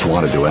always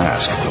wanted to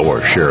ask,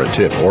 or share a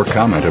tip or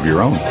comment of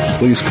your own,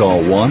 please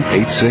call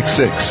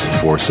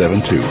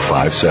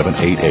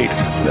 1-866-472-5788.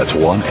 That's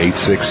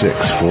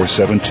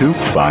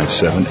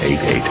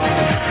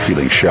 1-866-472-5788.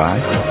 Feeling shy?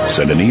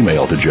 Send an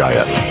email to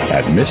Jaya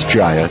at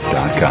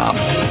MissJaya.com.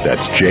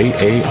 That's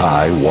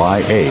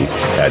JAIYA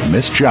at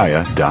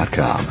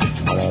MissJaya.com.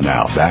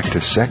 Now back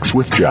to Sex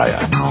with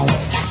Jaya.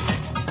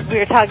 We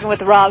are talking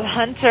with Rob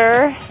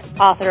Hunter,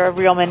 author of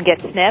Real Men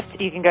Get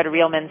Snipped. You can go to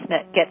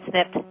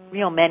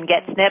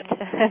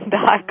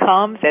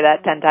realmengetsnipped.com, say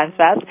that 10 times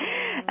fast,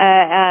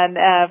 and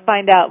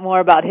find out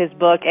more about his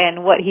book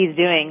and what he's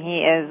doing.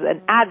 He is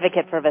an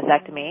advocate for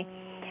vasectomy.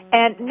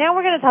 And now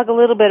we're going to talk a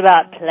little bit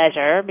about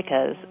pleasure,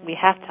 because we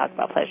have to talk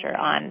about pleasure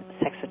on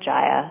Sex with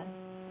Jaya.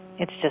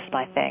 It's just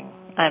my thing.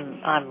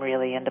 I'm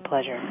really into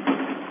pleasure.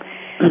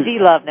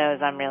 D-Love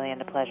knows I'm really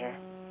into pleasure.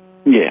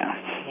 Yeah.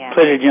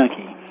 Pleasure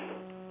junkie.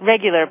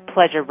 Regular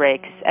pleasure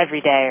breaks every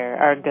day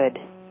are good.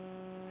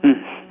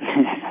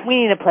 We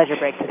need a pleasure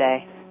break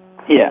today.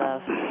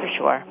 Yeah. For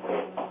sure.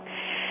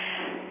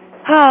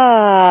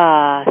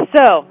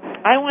 So,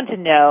 I want to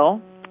know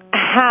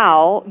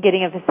how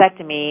getting a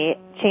vasectomy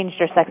changed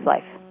your sex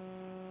life.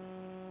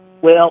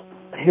 Well,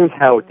 here's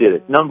how it did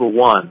it. Number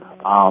one,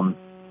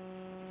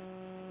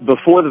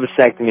 before the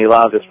vasectomy, a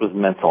lot of this was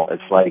mental.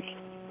 It's like,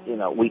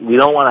 we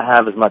don't want to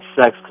have as much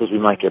sex because we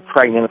might get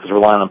pregnant because we're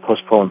relying on push,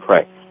 pull, and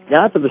pray.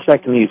 Now that the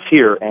vasectomy is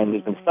here, and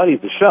there's been studies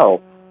to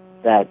show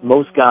that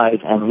most guys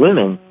and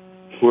women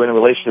who are in a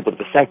relationship with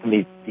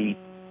vasectomy, the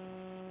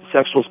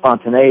sexual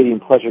spontaneity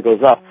and pleasure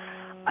goes up.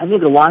 I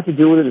think a lot to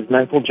do with it is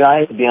mental,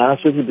 Jaya, to be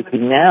honest with you,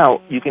 because now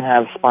you can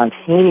have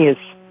spontaneous,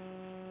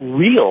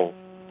 real,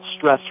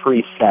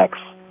 stress-free sex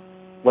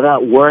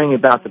without worrying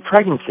about the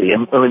pregnancy.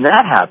 And when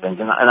that happens,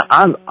 and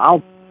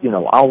I'll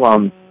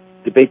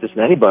debate this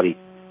with anybody,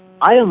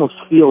 I almost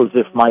feel as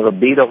if my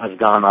libido has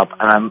gone up,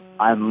 and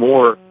I'm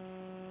more.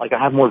 Like I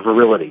have more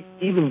virility,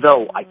 even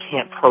though I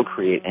can't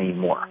procreate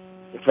anymore,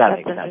 if that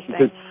makes sense.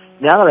 Because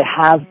now that I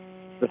have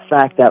the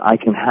fact that I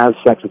can have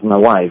sex with my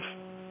wife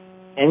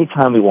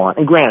anytime we want.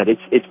 And granted,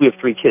 we have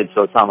 3 kids,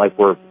 so it's not like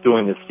we're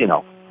doing this,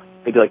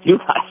 maybe like you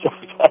guys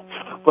every day.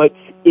 But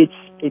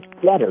it's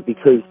better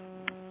because,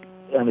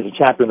 and there's a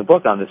chapter in the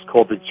book on this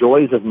called "The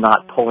Joys of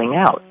Not Pulling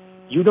Out."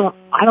 I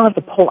don't have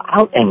to pull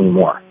out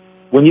anymore.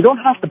 When you don't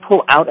have to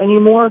pull out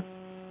anymore,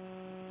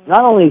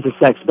 not only is the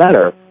sex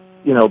better,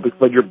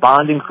 but your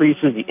bond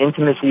increases, the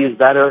intimacy is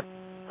better.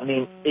 I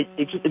mean,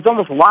 it's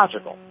almost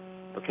logical.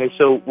 Okay,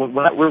 so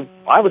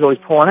I was always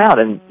pulling out,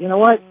 and you know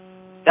what?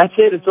 That's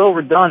it. It's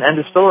over, done, end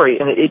of story.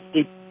 And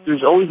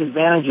there's always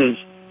advantages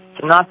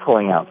to not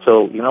pulling out.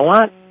 So you know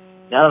what?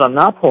 Now that I'm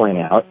not pulling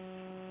out,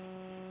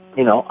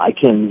 I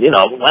can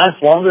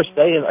last longer,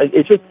 stay.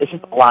 It's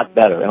just a lot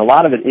better, and a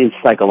lot of it is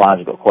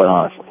psychological, quite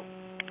honestly.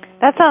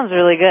 That sounds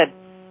really good.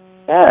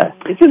 Yeah,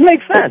 it just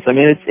makes sense. I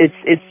mean,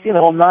 it's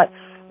I'm not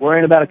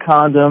worrying about a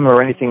condom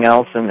or anything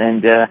else,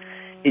 and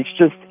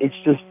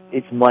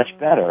it's much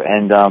better.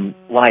 And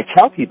when I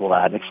tell people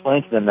that and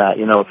explain to them that,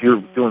 if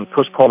you're doing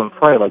push, pull, and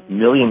pray like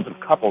millions of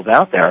couples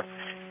out there,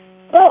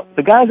 well,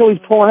 the guy's always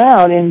pulling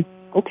out, and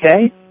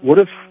okay, what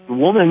if the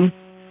woman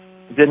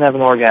didn't have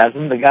an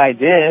orgasm, the guy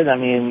did? I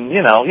mean,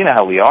 you know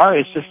how we are.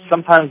 It's just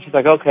sometimes she's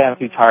like, okay, I'm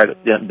too tired,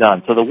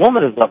 done. So the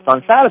woman is left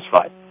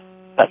unsatisfied.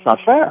 That's not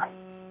fair,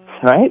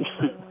 right?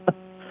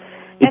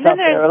 It's not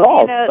fair at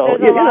all.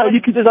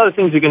 There's other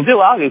things you can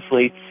do,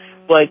 obviously.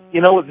 But,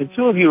 if the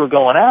two of you are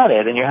going at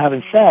it and you're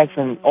having sex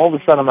and all of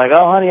a sudden I'm like,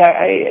 oh, honey,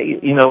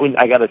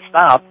 I got to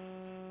stop,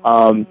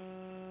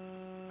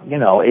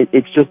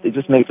 it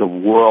just makes a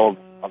world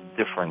of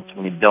difference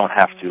when you don't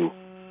have to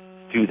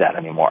do that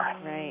anymore.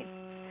 Right.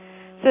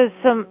 So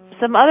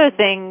some other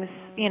things,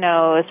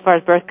 as far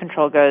as birth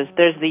control goes,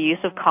 there's the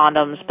use of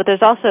condoms, but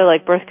there's also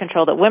like birth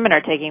control that women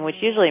are taking,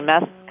 which usually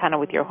mess kind of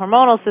with your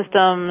hormonal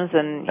systems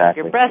and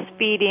your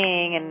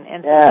breastfeeding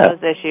and some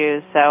of those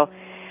issues. So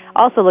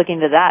also look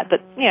into that.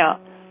 But,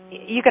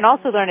 you can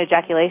also learn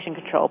ejaculation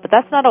control, but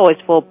that's not always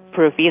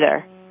foolproof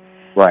either.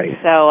 Right.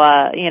 So,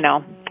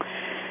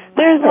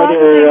 there's lots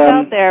of things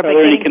out there, but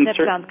getting snipped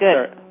sounds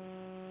good.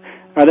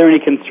 Are there any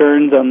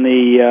concerns on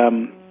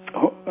the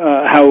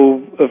how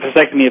a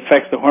vasectomy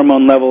affects the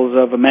hormone levels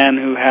of a man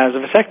who has a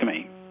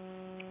vasectomy?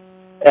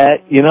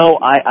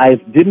 I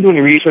didn't do any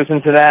research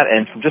into that,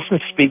 and just from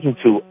speaking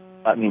to,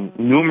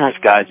 numerous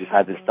guys who've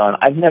had this done,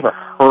 I've never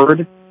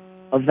heard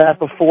of that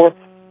before.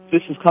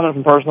 This is coming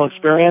from personal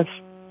experience.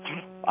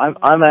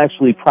 I'm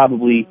actually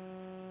probably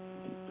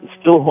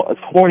still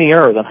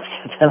hornier than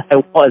I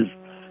was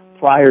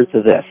prior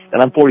to this,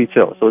 and I'm 42,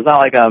 so it's not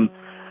like I'm,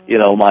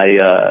 my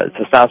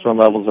testosterone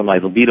levels or my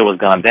libido has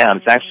gone down.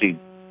 It's actually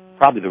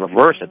probably the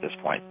reverse at this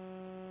point.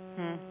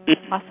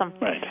 Awesome.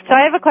 Right. So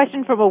I have a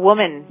question from a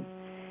woman.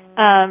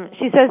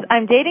 She says,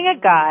 I'm dating a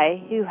guy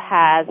who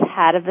has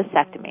had a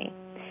vasectomy,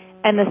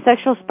 and the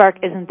sexual spark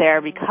isn't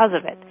there because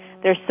of it.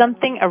 There's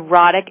something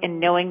erotic in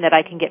knowing that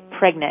I can get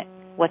pregnant.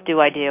 What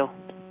do I do?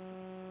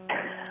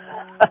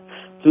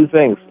 Two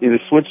things. Either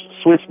switch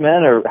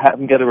men or have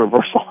them get a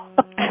reversal.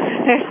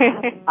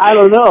 I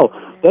don't know.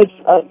 That's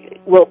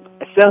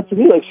it sounds to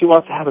me like she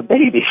wants to have a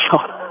baby, so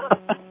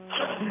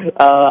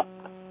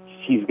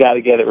she's got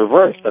to get it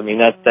reversed. I mean,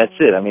 that's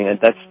it. I mean,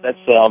 that's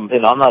I'm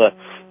not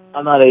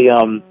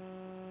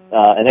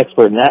an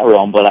expert in that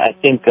realm, but I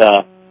think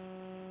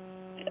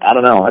I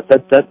don't know.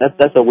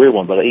 That's a weird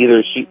one. But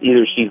either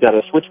she's got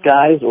to switch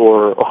guys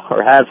or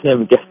have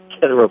him get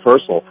a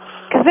reversal.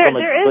 Because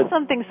there is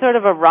something sort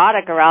of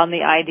erotic around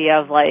the idea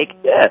of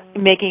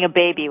making a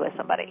baby with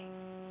somebody.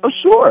 Oh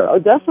sure,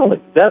 definitely.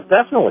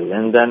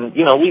 And then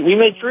we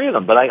made 3 of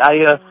them, but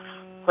I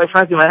quite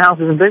frankly my house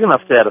isn't big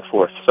enough to add a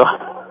 4th. So.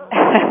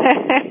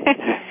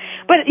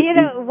 But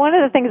one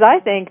of the things I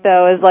think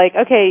though is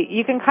okay,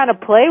 you can kind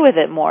of play with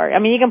it more. I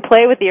mean, you can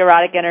play with the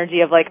erotic energy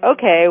of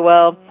okay,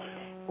 well,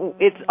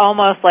 it's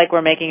almost like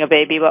we're making a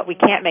baby, but we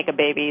can't make a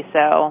baby.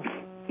 So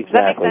exactly. Does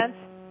that make sense?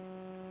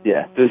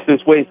 Yeah,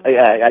 there's ways.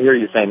 I hear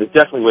you saying there's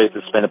definitely ways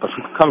to spin it, but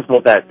coming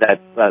from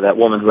that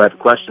woman who had the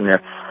question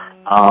there,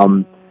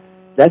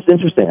 that's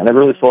interesting. I never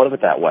really thought of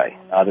it that way.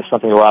 There's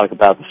something erotic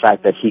about the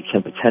fact that he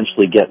can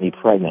potentially get me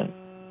pregnant.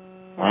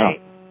 Right.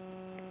 Wow.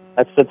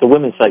 That's a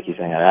women's psyche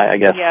thing, I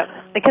guess. Yeah,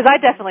 because I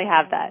definitely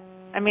have that.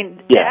 I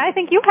mean, I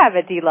think you have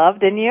it, D-Love,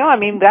 didn't you? I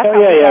mean, that's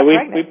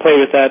we play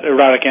with that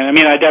erotic energy. I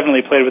mean, I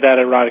definitely played with that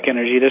erotic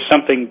energy. There's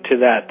something to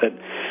that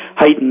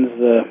heightens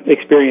the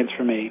experience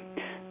for me.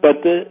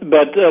 But a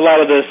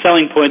lot of the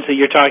selling points that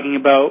you're talking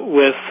about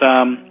with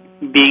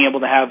being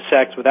able to have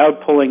sex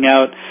without pulling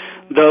out,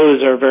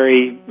 those are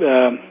very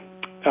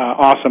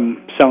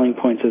awesome selling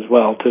points as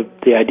well to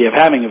the idea of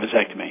having a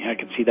vasectomy. I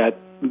can see that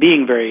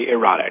being very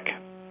erotic.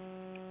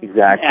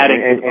 Exactly. Adding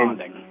to the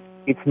bonding.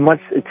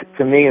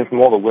 To me, and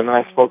from all the women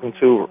I've spoken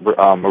to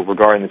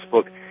regarding this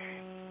book,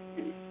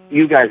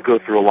 you guys go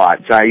through a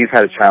lot. Jai, you've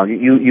had a child.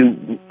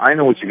 I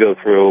know what you go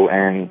through,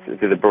 and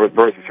through the birth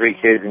of 3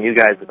 kids, and you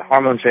guys, the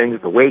hormone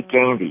changes, the weight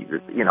gain,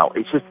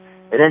 it's just,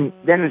 and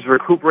then there's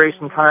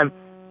recuperation time.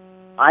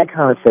 I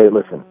kind of say,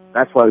 listen,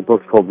 that's why the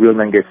book's called Real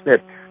Men Get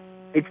Snipped.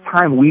 It's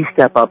time we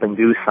step up and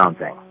do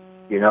something.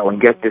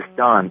 and get this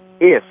done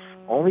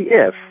only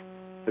if,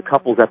 the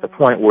couple's at the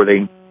point where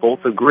they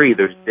both agree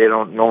they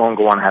don't no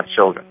longer want to have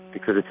children,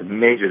 because it's a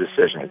major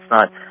decision. It's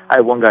not, I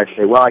had one guy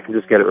say, well, I can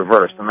just get it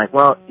reversed. I'm like,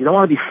 well, you don't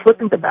want to be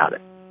flippant about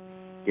it.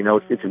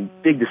 It's a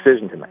big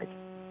decision to make.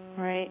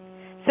 Right.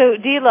 So,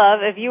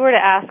 D-Love, if you were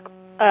to ask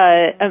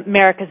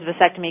America's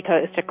vasectomy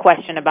coach a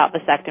question about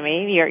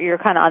vasectomy, you're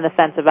kind of on the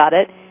fence about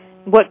it,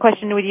 what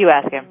question would you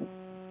ask him?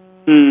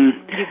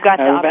 You've got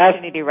the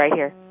opportunity right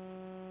here.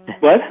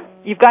 What?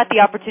 You've got the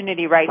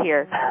opportunity right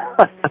here.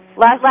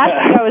 Last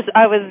week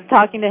I was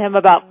talking to him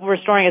about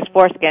restoring his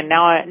foreskin.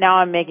 Now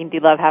I'm making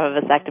D-Love have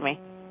a vasectomy.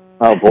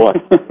 Oh boy!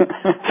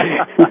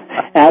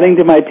 Adding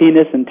to my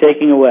penis and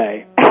taking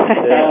away.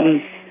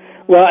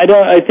 Well,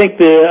 I think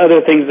the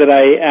other things that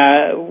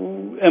I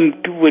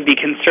would be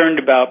concerned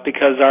about,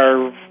 because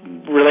our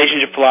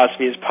relationship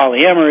philosophy is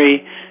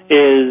polyamory,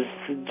 is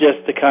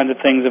just the kind of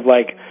things of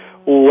like,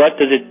 what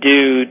does it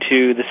do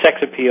to the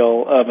sex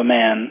appeal of a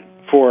man?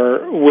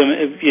 For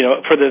women,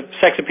 for the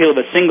sex appeal of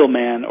a single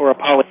man or a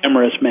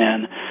polyamorous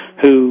man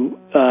who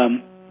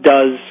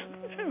does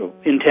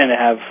intend to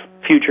have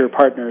future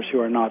partners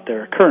who are not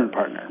their current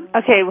partner.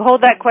 Okay,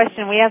 hold that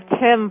question. We have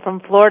Tim from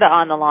Florida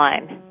on the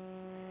line.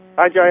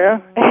 Hi, Jaya.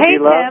 Hey,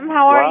 Tim.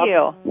 How are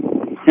you?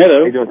 Hello.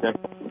 How you doing, Tim? I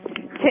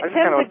just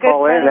kind of want to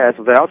call in as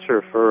a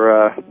voucher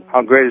for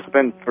how great it's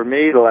been for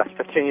me the last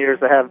 15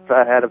 years I have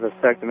had a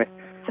vasectomy.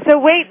 So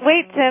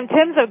wait, Tim.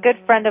 Tim's a good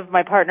friend of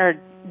my partner,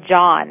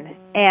 John.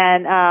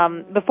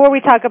 And before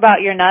we talk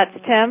about your nuts,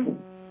 Tim?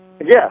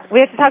 Yes.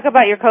 We have to talk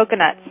about your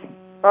coconuts.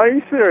 Are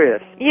you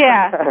serious?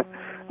 Yeah.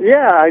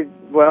 Yeah,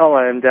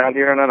 I'm down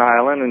here on an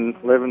island and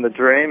living the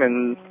dream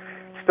and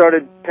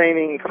started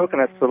painting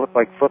coconuts to look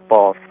like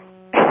footballs.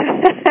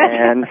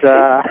 And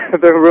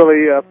they're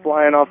really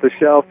flying off the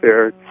shelf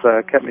here. It's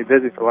kept me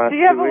busy for the last 2 weeks. Do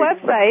you have a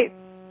website?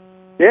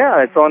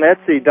 Yeah, it's on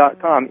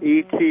Etsy.com,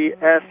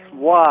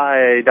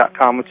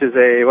 ETSY.com, which is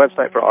a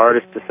website for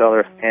artists to sell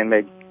their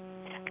handmade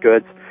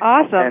goods.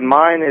 Awesome. And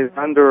mine is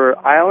under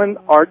Island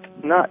Art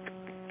Nut.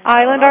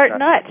 Island Art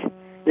Nut.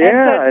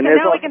 Yeah, and there's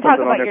now we can talk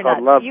about your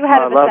nuts. You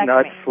had a Love vasectomy.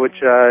 Nuts,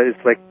 which is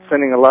like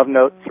sending a love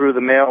note through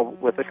the mail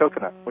with a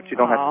coconut, which you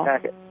don't have to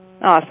pack it.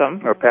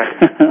 Awesome. Or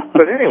pack it.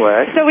 But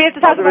anyway. So we have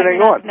to talk about your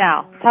nuts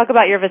now. Talk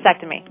about your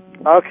vasectomy.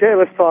 Okay,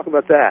 let's talk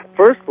about that.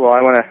 First of all,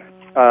 I want to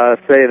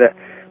say that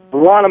a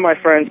lot of my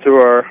friends who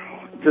are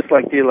just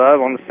like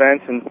D-Love on the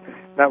fence and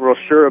not real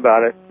sure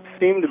about it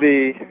seem to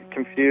be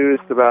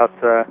confused about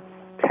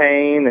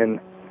pain and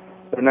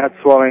the nuts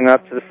swelling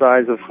up to the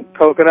size of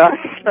coconuts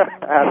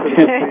after the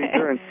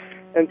procedure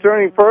and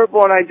turning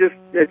purple, and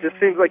it just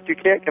seems like you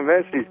can't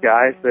convince these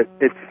guys that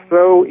it's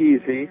so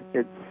easy,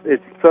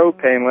 it's so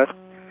painless.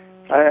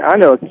 I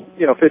know,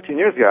 15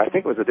 years ago, I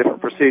think it was a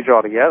different procedure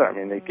altogether. I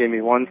mean, they gave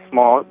me one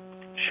small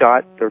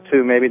shot or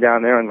two maybe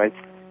down there in my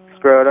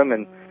scrotum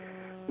and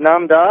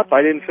numbed up.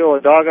 I didn't feel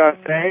a doggone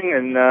thing,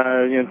 and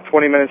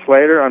 20 minutes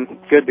later, I'm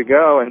good to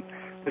go. And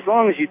as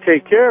long as you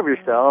take care of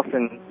yourself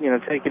and,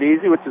 take it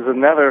easy, which is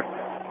another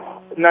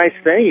nice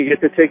thing, you get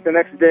to take the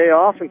next day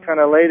off and kind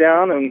of lay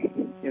down and,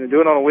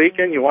 do it on a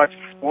weekend. You watch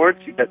sports,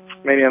 you get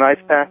maybe an ice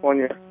pack on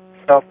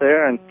yourself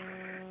there, and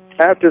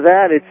after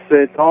that,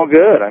 it's all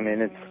good. I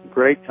mean, it's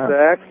great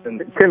sex. And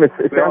Tim, it's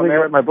sounds like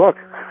you read my book.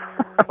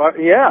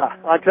 Yeah,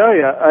 I tell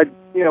you,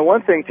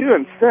 one thing too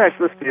in sex,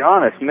 let's be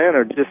honest, men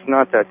are just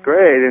not that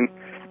great. And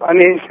I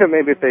mean,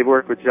 maybe if they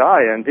work with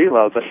Jaya and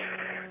D-Lo,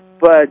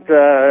 but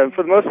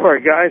for the most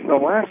part, guys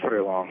don't last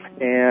very long.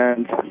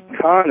 And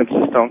condoms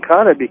just don't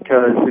cut it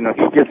because, he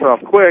gets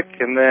off quick,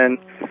 and then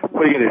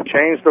what are you going to do,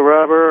 change the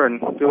rubber and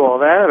do all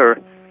that? Or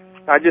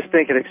I just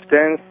think it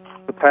extends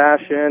the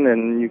passion,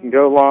 and you can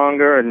go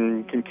longer and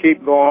you can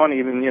keep going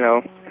even, you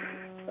don't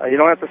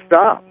have to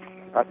stop.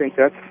 I think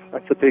that's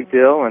a big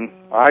deal, and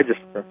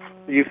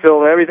you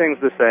feel everything's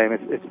the same.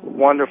 It's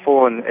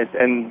wonderful,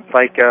 and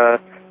like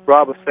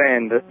Rob was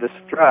saying, the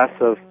stress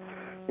of,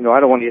 I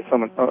don't want to get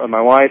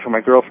my wife or my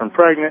girlfriend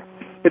pregnant.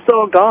 It's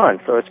all gone,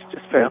 so it's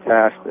just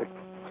fantastic.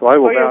 So I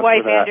will or your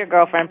wife for that. And your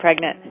girlfriend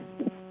pregnant.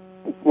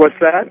 What's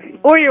that?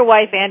 Or your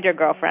wife and your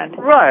girlfriend.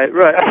 Right.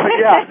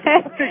 Yeah.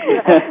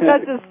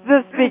 That's just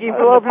speaking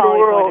from the poly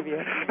point of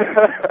view.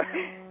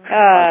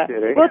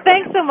 Well,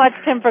 thanks so much,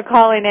 Tim, for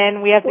calling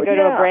in. We have to go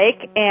to a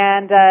break,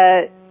 and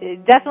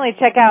definitely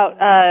check out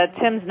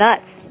Tim's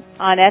nuts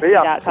on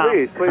Etsy.com.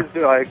 Yeah, please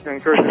do. I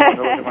encourage you to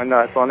look at my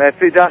nuts on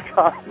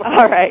Etsy.com.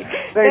 All right.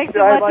 Thanks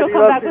so much. We'll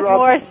come back with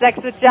more Sex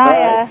with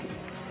Jaya. Bye.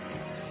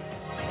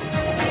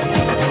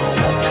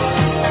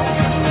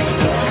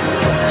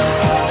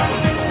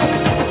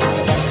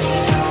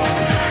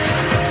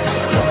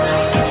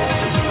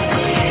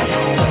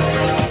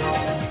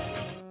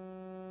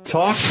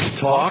 Talk.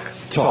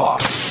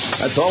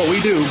 That's all we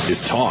do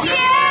is talk.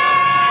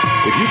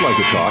 If you'd like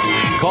to talk,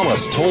 call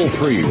us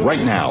toll-free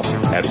right now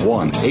at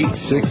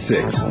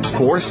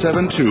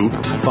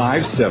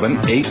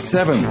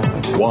 1-866-472-5787.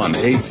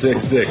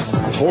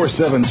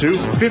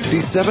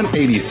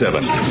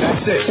 1-866-472-5787.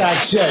 That's it.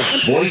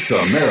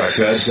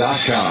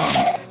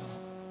 VoiceAmerica.com.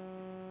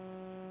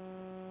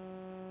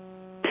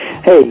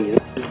 Hey, this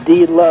is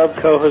D. Love,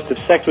 co-host of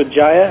Sex with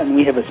Jaya, and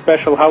we have a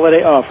special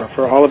holiday offer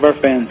for all of our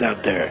fans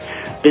out there.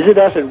 Visit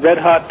us at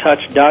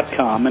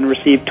redhottouch.com and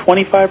receive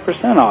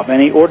 25% off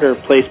any order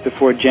placed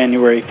before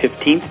January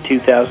 15th,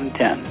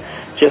 2010.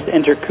 Just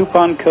enter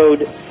coupon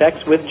code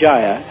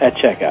SEXWITHJAYA at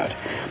checkout.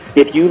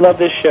 If you love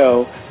this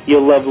show,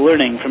 you'll love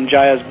learning from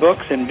Jaya's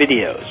books and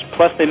videos.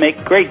 Plus, they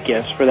make great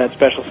gifts for that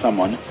special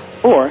someone.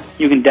 Or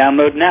you can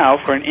download now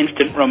for an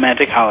instant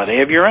romantic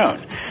holiday of your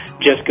own.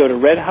 Just go to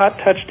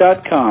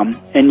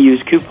redhottouch.com and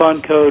use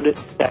coupon code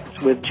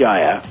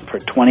SEXWITHJAYA for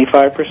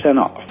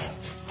 25% off.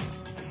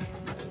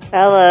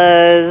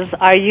 Fellas,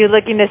 are you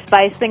looking to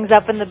spice things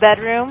up in the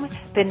bedroom?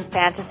 Been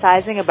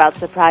fantasizing about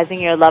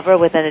surprising your lover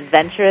with an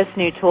adventurous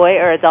new toy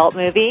or adult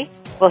movie?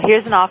 Well,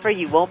 here's an offer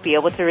you won't be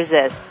able to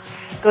resist.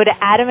 Go to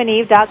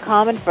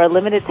adamandeve.com, and for a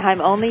limited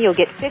time only, you'll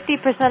get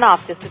 50%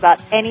 off just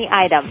about any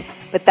item.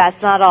 But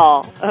that's not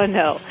all. Oh,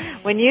 no.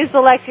 When you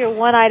select your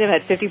one item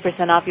at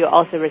 50% off, you'll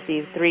also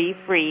receive 3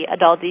 free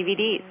adult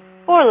DVDs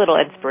for a little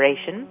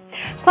inspiration.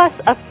 Plus,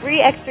 a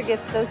free extra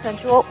gift so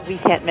sensual, we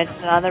can't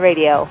mention it on the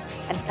radio.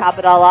 And to top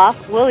it all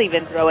off, we'll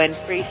even throw in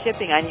free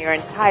shipping on your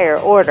entire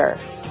order.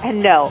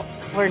 And no,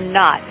 we're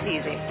not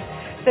teasing.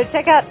 So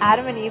check out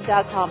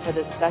adamandeve.com for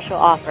this special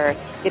offer.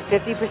 Get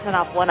 50%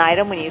 off one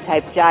item when you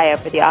type Jaya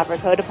for the offer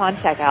code upon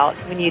checkout.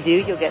 When you do,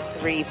 you'll get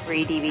 3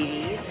 free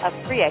DVDs, a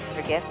free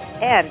extra gift,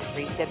 and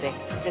free shipping.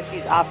 Just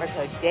use offer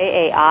code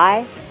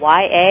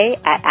JAIYA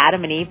at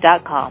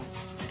adamandeve.com.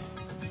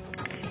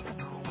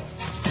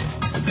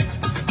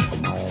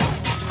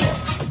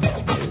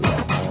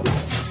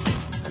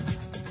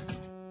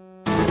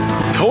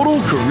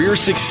 Total career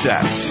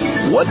success.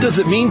 What does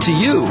it mean to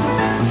you?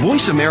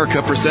 Voice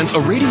America presents a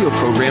radio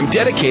program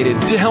dedicated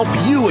to help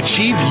you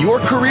achieve your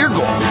career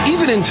goal.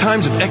 Even in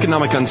times of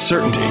economic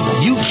uncertainty,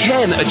 you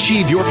can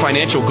achieve your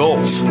financial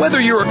goals. Whether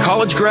you're a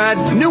college grad,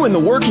 new in the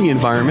working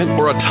environment,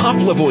 or a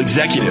top-level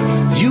executive,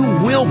 you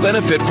will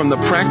benefit from the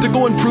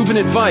practical and proven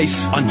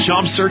advice on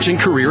job search and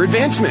career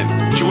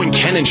advancement. Join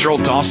Ken and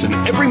Cheryl Dawson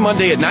every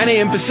Monday at 9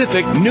 a.m.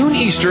 Pacific, noon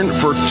Eastern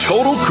for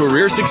Total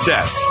Career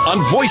Success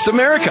on Voice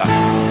America.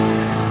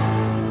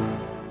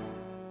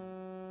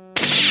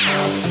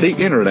 The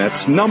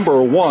Internet's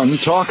 #1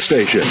 talk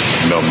station.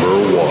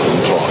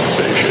 #1 talk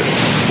station.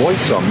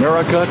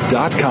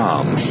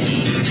 VoiceAmerica.com.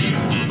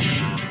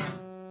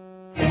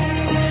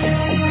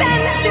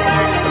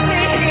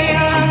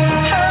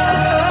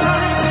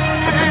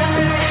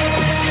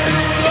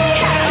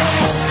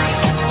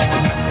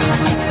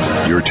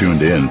 You're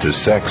tuned in to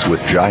Sex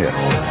with Jaya.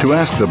 To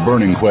ask the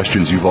burning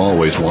questions you've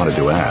always wanted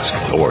to ask,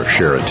 or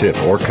share a tip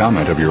or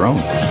comment of your own,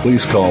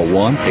 please call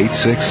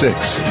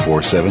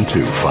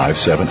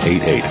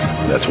 1-866-472-5788.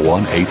 That's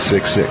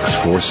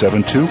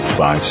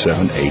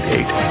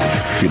 1-866-472-5788.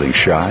 Feeling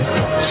shy?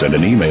 Send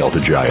an email to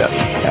Jaya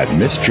at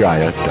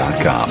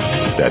MissJaya.com.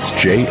 That's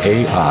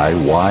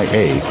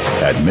JAIYA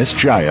at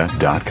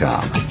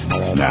MissJaya.com.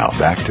 Now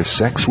back to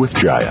Sex with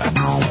Jaya.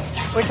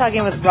 We're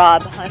talking with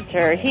Rob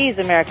Hunter. He's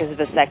America's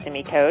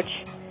vasectomy coach,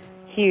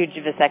 huge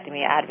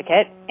vasectomy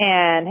advocate,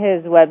 and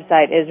his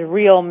website is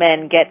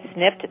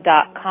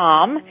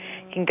realmengetsnipped.com.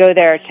 You can go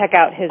there, check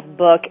out his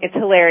book. It's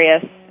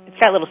hilarious. It's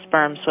got little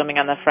sperm swimming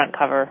on the front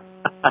cover,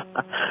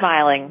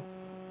 smiling.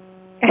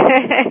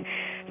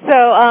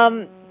 So,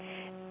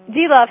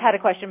 D-Love had a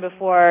question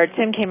before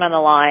Tim came on the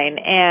line,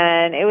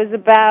 and it was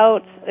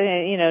about,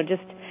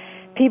 just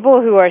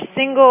people who are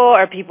single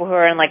or people who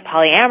are in like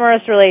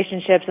polyamorous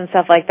relationships and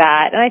stuff like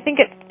that. And I think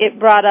it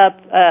brought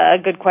up a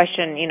good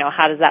question,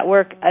 how does that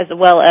work, as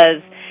well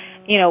as,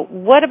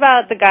 what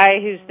about the guy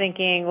who's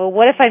thinking, well,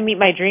 what if I meet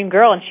my dream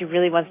girl and she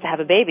really wants to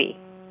have a baby?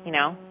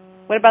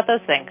 What about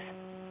those things?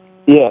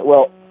 Yeah,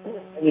 well,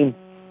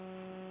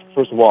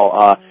 first of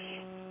all,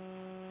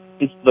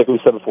 it's, like we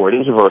said before, it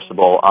is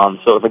reversible.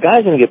 So if a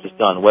guy's going to get this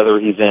done, whether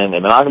he's in a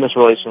monogamous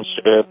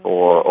relationship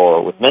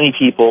or with many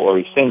people or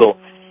he's single,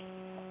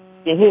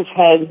 in his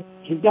head,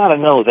 he's got to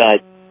know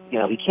that,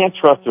 he can't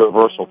trust the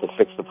reversal to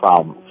fix the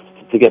problem,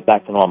 to get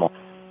back to normal.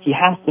 He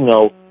has to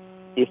know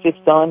if it's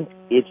done,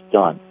 it's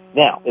done.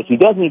 Now, if he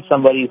does meet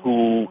somebody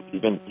who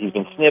he's been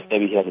snipped,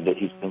 maybe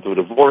he's been through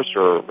a divorce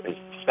or his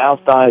spouse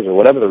dies or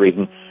whatever the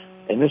reason,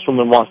 and this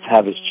woman wants to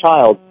have his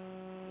child,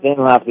 then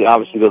he'll have to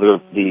obviously go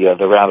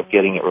the route of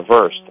getting it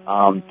reversed.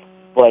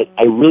 But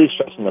I really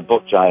stress in the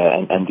book, Jaya,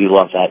 and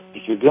D-Love, that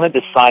if you're going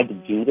to decide to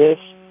do this,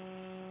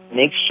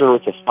 make sure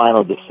it's a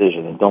final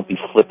decision and don't be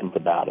flippant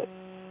about it.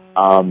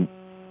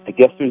 I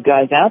guess there's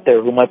guys out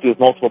there who might be with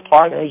multiple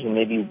partners and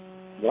maybe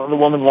one of the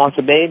women wants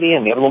a baby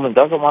and the other woman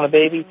doesn't want a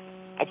baby.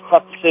 That's a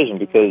tough decision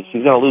because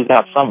she's going to lose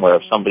out somewhere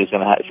if she's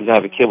going to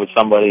have a kid with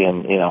somebody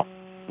and,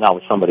 not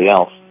with somebody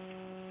else.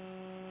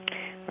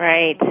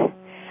 Right.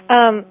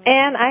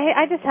 And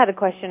I just had a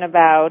question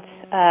about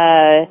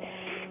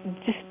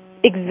just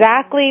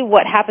exactly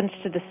what happens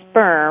to the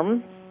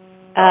sperm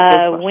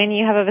when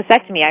you have a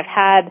vasectomy. I've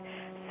had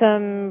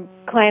some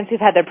clients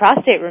who've had their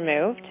prostate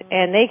removed,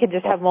 and they could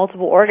just have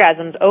multiple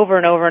orgasms over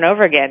and over and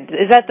over again.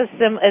 Is that is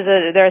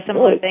there a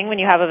similar thing when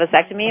you have a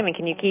vasectomy?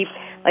 Can you keep,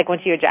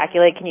 once you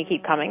ejaculate, can you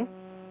keep coming?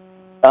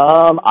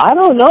 I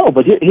don't know,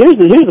 but here's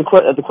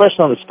the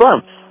question on the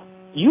sperm.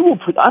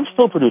 I'm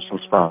still producing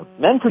sperm.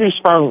 Men produce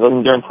sperm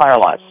their entire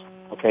lives.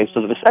 Okay,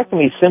 so the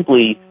vasectomy is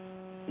simply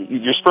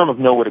your sperm have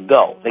nowhere to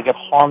go. They get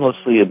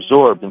harmlessly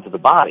absorbed into the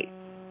body.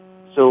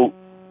 So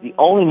the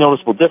only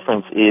noticeable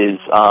difference is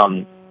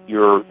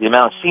the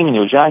amount of semen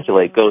you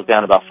ejaculate goes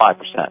down about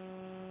 5%.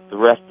 The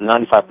rest, the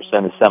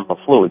 95%, is seminal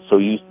fluid. So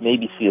you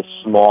maybe see a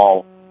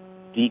small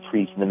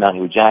decrease in the amount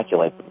you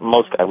ejaculate. But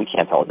most guys, we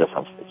can't tell the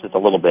difference. It's just a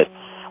little bit.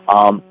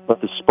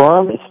 But the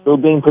sperm is still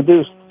being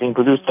produced. It's being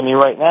produced on me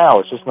right now.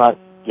 It's just not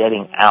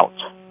getting out.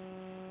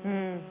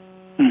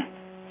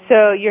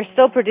 So you're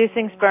still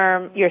producing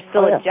sperm. You're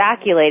still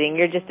ejaculating.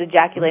 You're just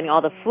ejaculating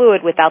all the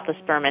fluid without the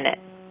sperm in it.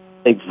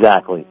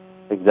 Exactly.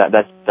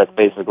 That's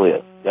basically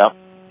it. Yep.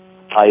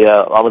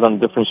 I was on a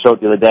different show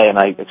the other day, and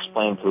I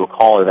explained to a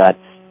caller that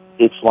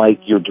it's like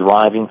you're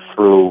driving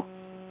through.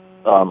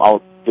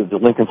 I'll give the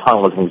Lincoln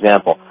Tunnel as an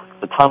example.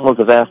 The tunnel is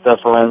the vas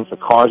deferens. The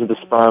cars are the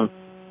sperm.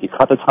 You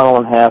cut the tunnel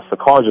in half. The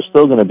cars are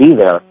still going to be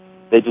there.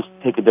 They just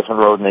take a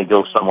different road and they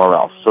go somewhere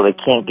else, so they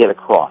can't get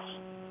across.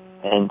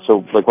 And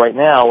so, like right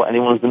now,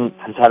 anyone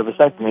has had a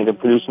vasectomy, they're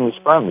producing the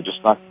sperm. They're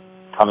just not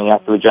coming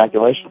after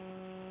ejaculation.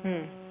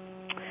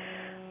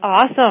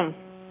 Awesome.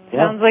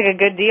 Yeah. Sounds like a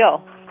good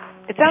deal.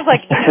 It sounds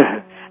like,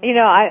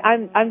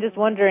 I'm just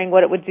wondering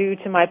what it would do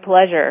to my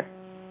pleasure.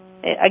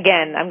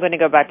 Again, I'm going to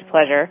go back to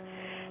pleasure.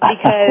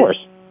 Because, of course.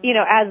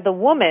 As the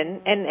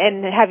woman,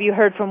 and have you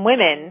heard from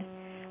women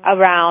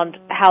around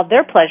how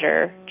their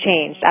pleasure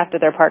changed after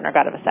their partner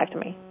got a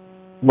vasectomy?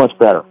 Much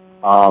better.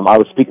 I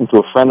was speaking to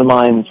a friend of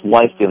mine's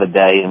wife the other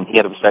day, and he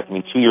had a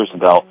vasectomy 2 years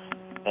ago,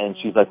 and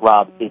she's like,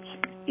 Rob,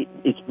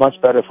 it's much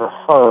better for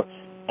her,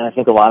 and I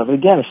think a lot of it,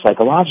 again, is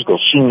psychological.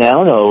 She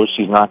now knows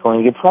she's not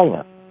going to get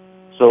pregnant.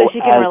 So she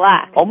can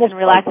relax, and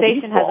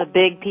relaxation has a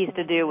big piece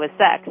to do with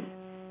sex.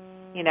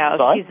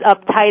 If she's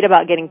uptight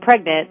about getting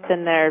pregnant,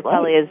 then there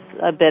probably is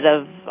a bit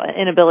of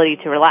inability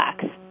to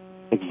relax.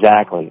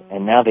 Exactly.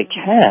 And now they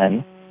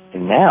can,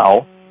 and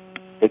now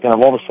they can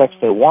have all the sex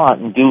they want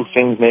and do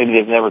things maybe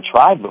they've never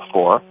tried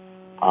before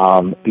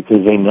because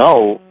they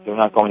know they're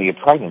not going to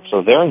get pregnant.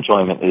 So their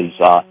enjoyment is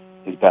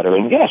better.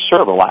 And, it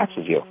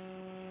relaxes you.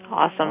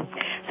 Awesome.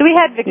 So we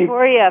had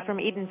Victoria from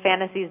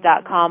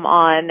EdenFantasies.com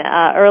on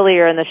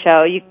earlier in the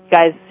show. You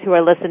guys who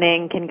are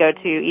listening can go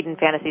to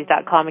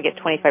EdenFantasies.com and get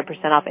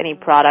 25% off any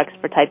products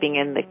for typing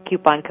in the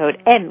coupon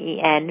code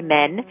MEN,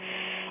 men.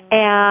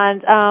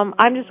 And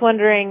I'm just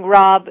wondering,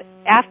 Rob,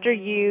 after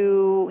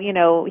you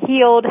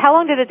healed, how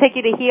long did it take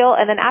you to heal?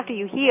 And then after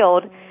you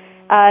healed,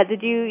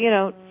 did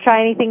you,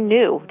 try anything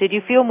new? Did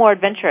you feel more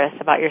adventurous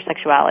about your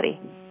sexuality?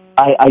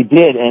 I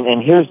did,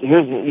 and here's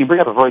you bring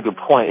up a very good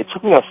point. It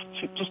took me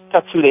just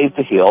about 2 days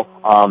to heal.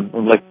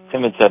 And like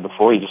Tim had said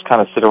before, you just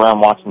kind of sit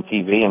around watching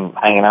TV and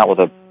hanging out with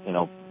a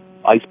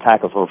ice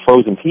pack of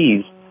frozen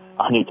peas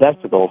on your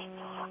testicles.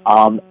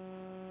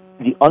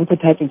 The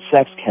unprotected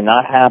sex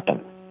cannot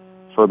happen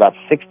for about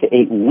 6 to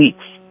 8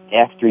 weeks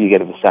after you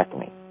get a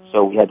vasectomy.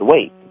 So we had to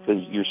wait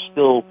because you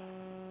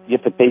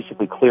have to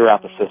basically clear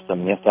out the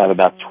system. You have to have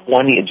about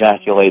 20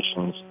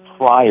 ejaculations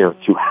prior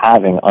to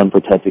having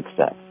unprotected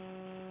sex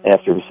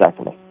after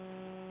vasectomy.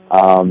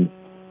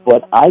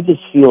 But I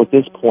just feel at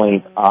this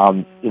point,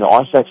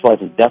 our sex life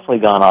has definitely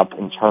gone up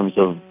in terms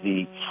of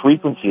the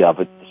frequency of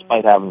it,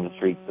 despite having the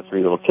three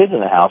little kids in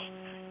the house.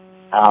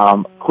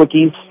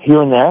 Quickies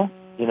here and there,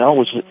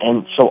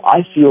 and so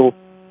I feel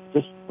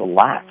just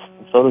relaxed,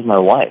 and so does my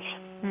wife.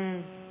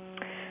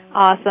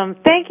 Awesome.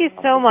 Thank you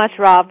so much,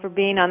 Rob, for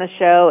being on the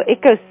show.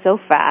 It goes so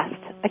fast.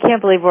 I can't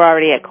believe we're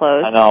already at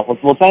close. I know.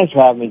 Well, thanks for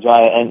having me,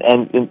 Jaya. And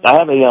I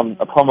have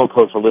a promo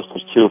code for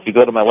listeners, too. If you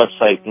go to my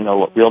website,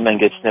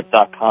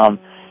 realmengetsnipped.com,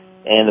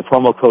 and the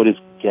promo code is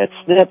Get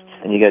Snipped,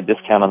 and you get a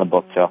discount on the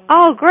book, too.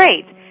 Oh,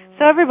 great.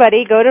 So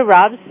everybody go to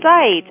Rob's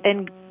site,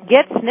 and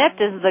Get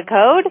Snipped is the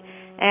code,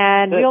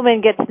 and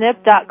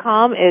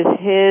realmengetsnipped.com is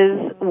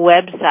his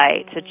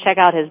website. So check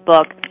out his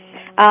book.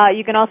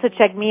 You can also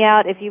check me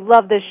out. If you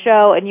love this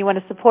show and you want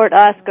to support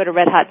us, go to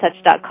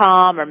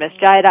redhottouch.com or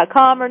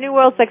MissJaya.com or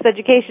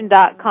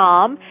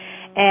NewWorldSexEducation.com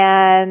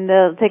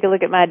and take a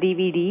look at my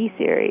DVD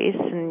series.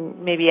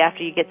 And maybe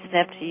after you get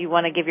snipped, you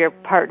want to give your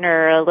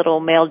partner a little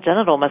male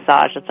genital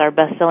massage. It's our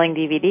best-selling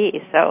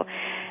DVD. So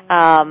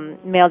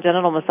male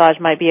genital massage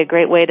might be a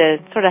great way to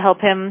sort of help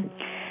him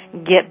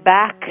get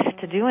back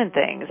to doing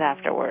things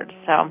afterwards.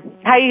 So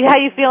how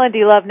you feeling,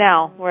 D-Love,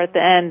 now? We're at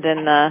the end,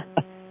 and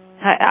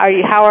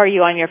how are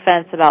you on your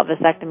fence about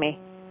vasectomy?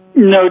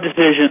 No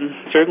decision.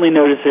 Certainly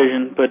no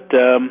decision, but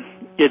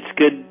it's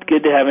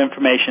good to have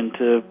information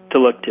to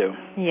look to.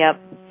 Yep.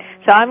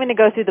 So I'm going to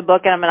go through the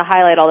book, and I'm going to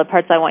highlight all the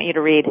parts I want you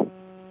to read.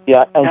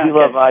 Yeah, and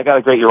D-Love, I got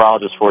a great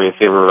urologist for you if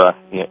you're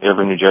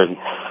ever in New Jersey.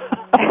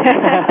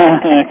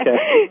 Okay.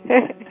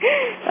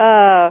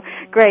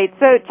 Great.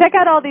 So check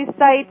out all these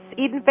sites,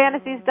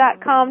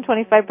 EdenFantasies.com,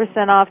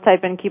 25% off.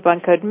 Type in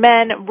coupon code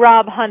MEN.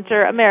 Rob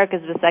Hunter,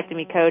 America's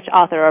vasectomy coach,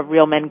 author of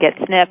Real Men Get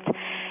Snipped.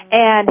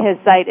 And his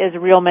site is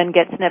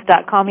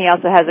realmengetsnipped.com. He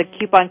also has a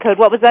coupon code.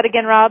 What was that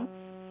again, Rob?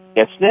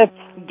 Get Snipped.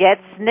 Get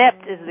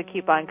Snipped is the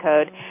coupon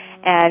code,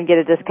 and get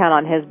a discount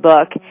on his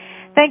book.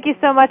 Thank you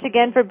so much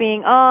again for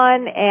being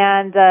on,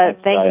 and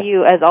thank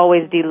you, as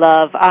always,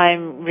 D-Love.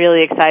 I'm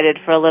really excited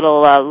for a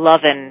little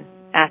lovin'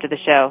 after the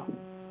show.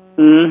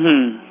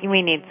 Mm-hmm.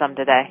 We need some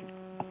today.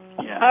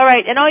 Yeah. All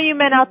right, and all you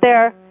men out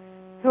there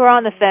who are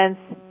on the fence,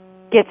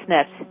 get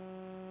snipped.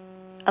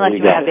 Unless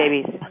you have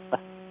babies.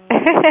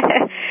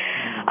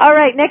 All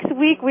right, next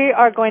week we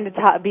are going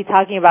to be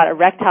talking about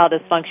erectile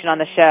dysfunction on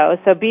the show,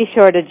 so be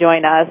sure to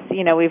join us.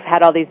 You know, we've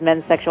had all these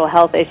men's sexual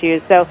health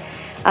issues, so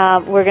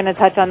we're going to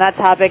touch on that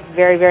topic,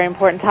 very, very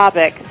important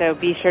topic, so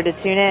be sure to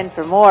tune in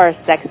for more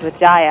Sex with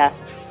Jaya.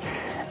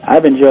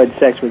 I've enjoyed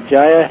Sex with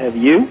Jaya. Have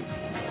you?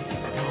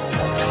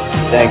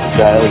 Thanks,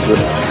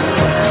 Jaya.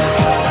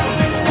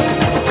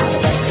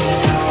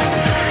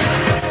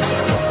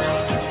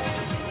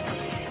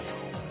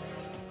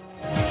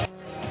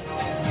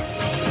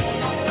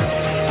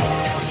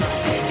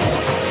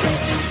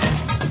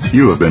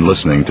 You have been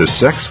listening to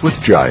Sex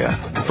with Jaya.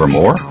 For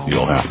more,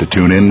 you'll have to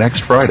tune in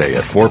next Friday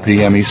at 4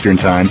 p.m. Eastern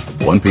Time,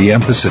 1 p.m.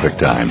 Pacific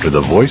Time to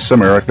the Voice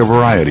America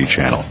Variety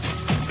Channel.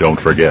 Don't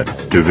forget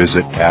to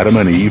visit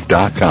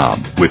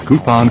adamandeve.com with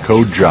coupon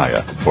code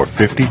JAYA for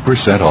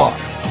 50%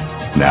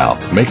 off. Now,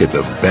 make it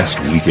the best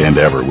weekend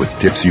ever with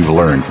tips you've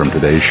learned from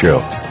today's show.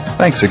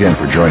 Thanks again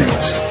for joining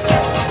us.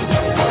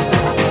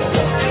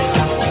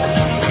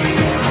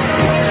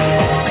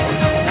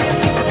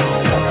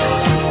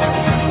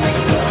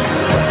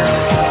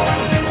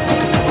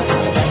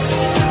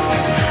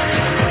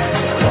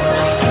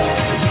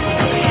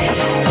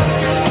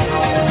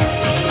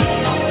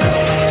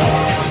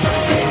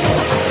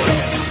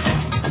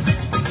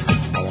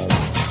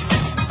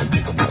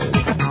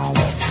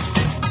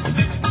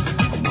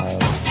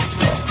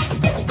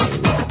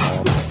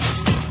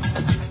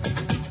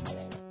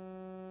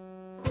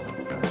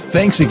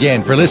 Thanks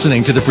again for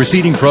listening to the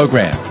preceding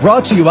program,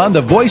 brought to you on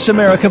the Voice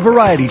America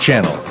Variety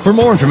Channel. For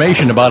more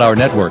information about our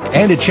network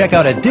and to check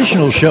out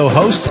additional show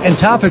hosts and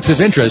topics of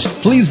interest,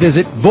 please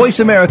visit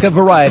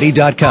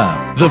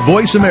VoiceAmericaVariety.com. The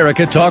Voice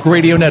America Talk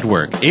Radio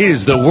Network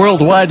is the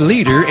worldwide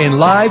leader in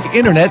live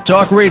Internet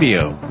talk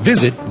radio.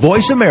 Visit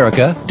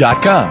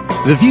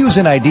VoiceAmerica.com. The views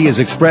and ideas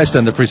expressed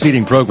on the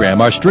preceding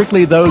program are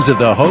strictly those of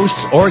the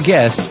hosts or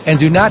guests and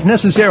do not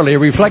necessarily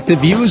reflect the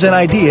views and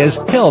ideas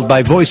held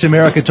by Voice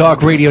America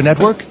Talk Radio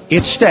Network,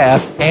 its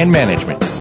staff, and management.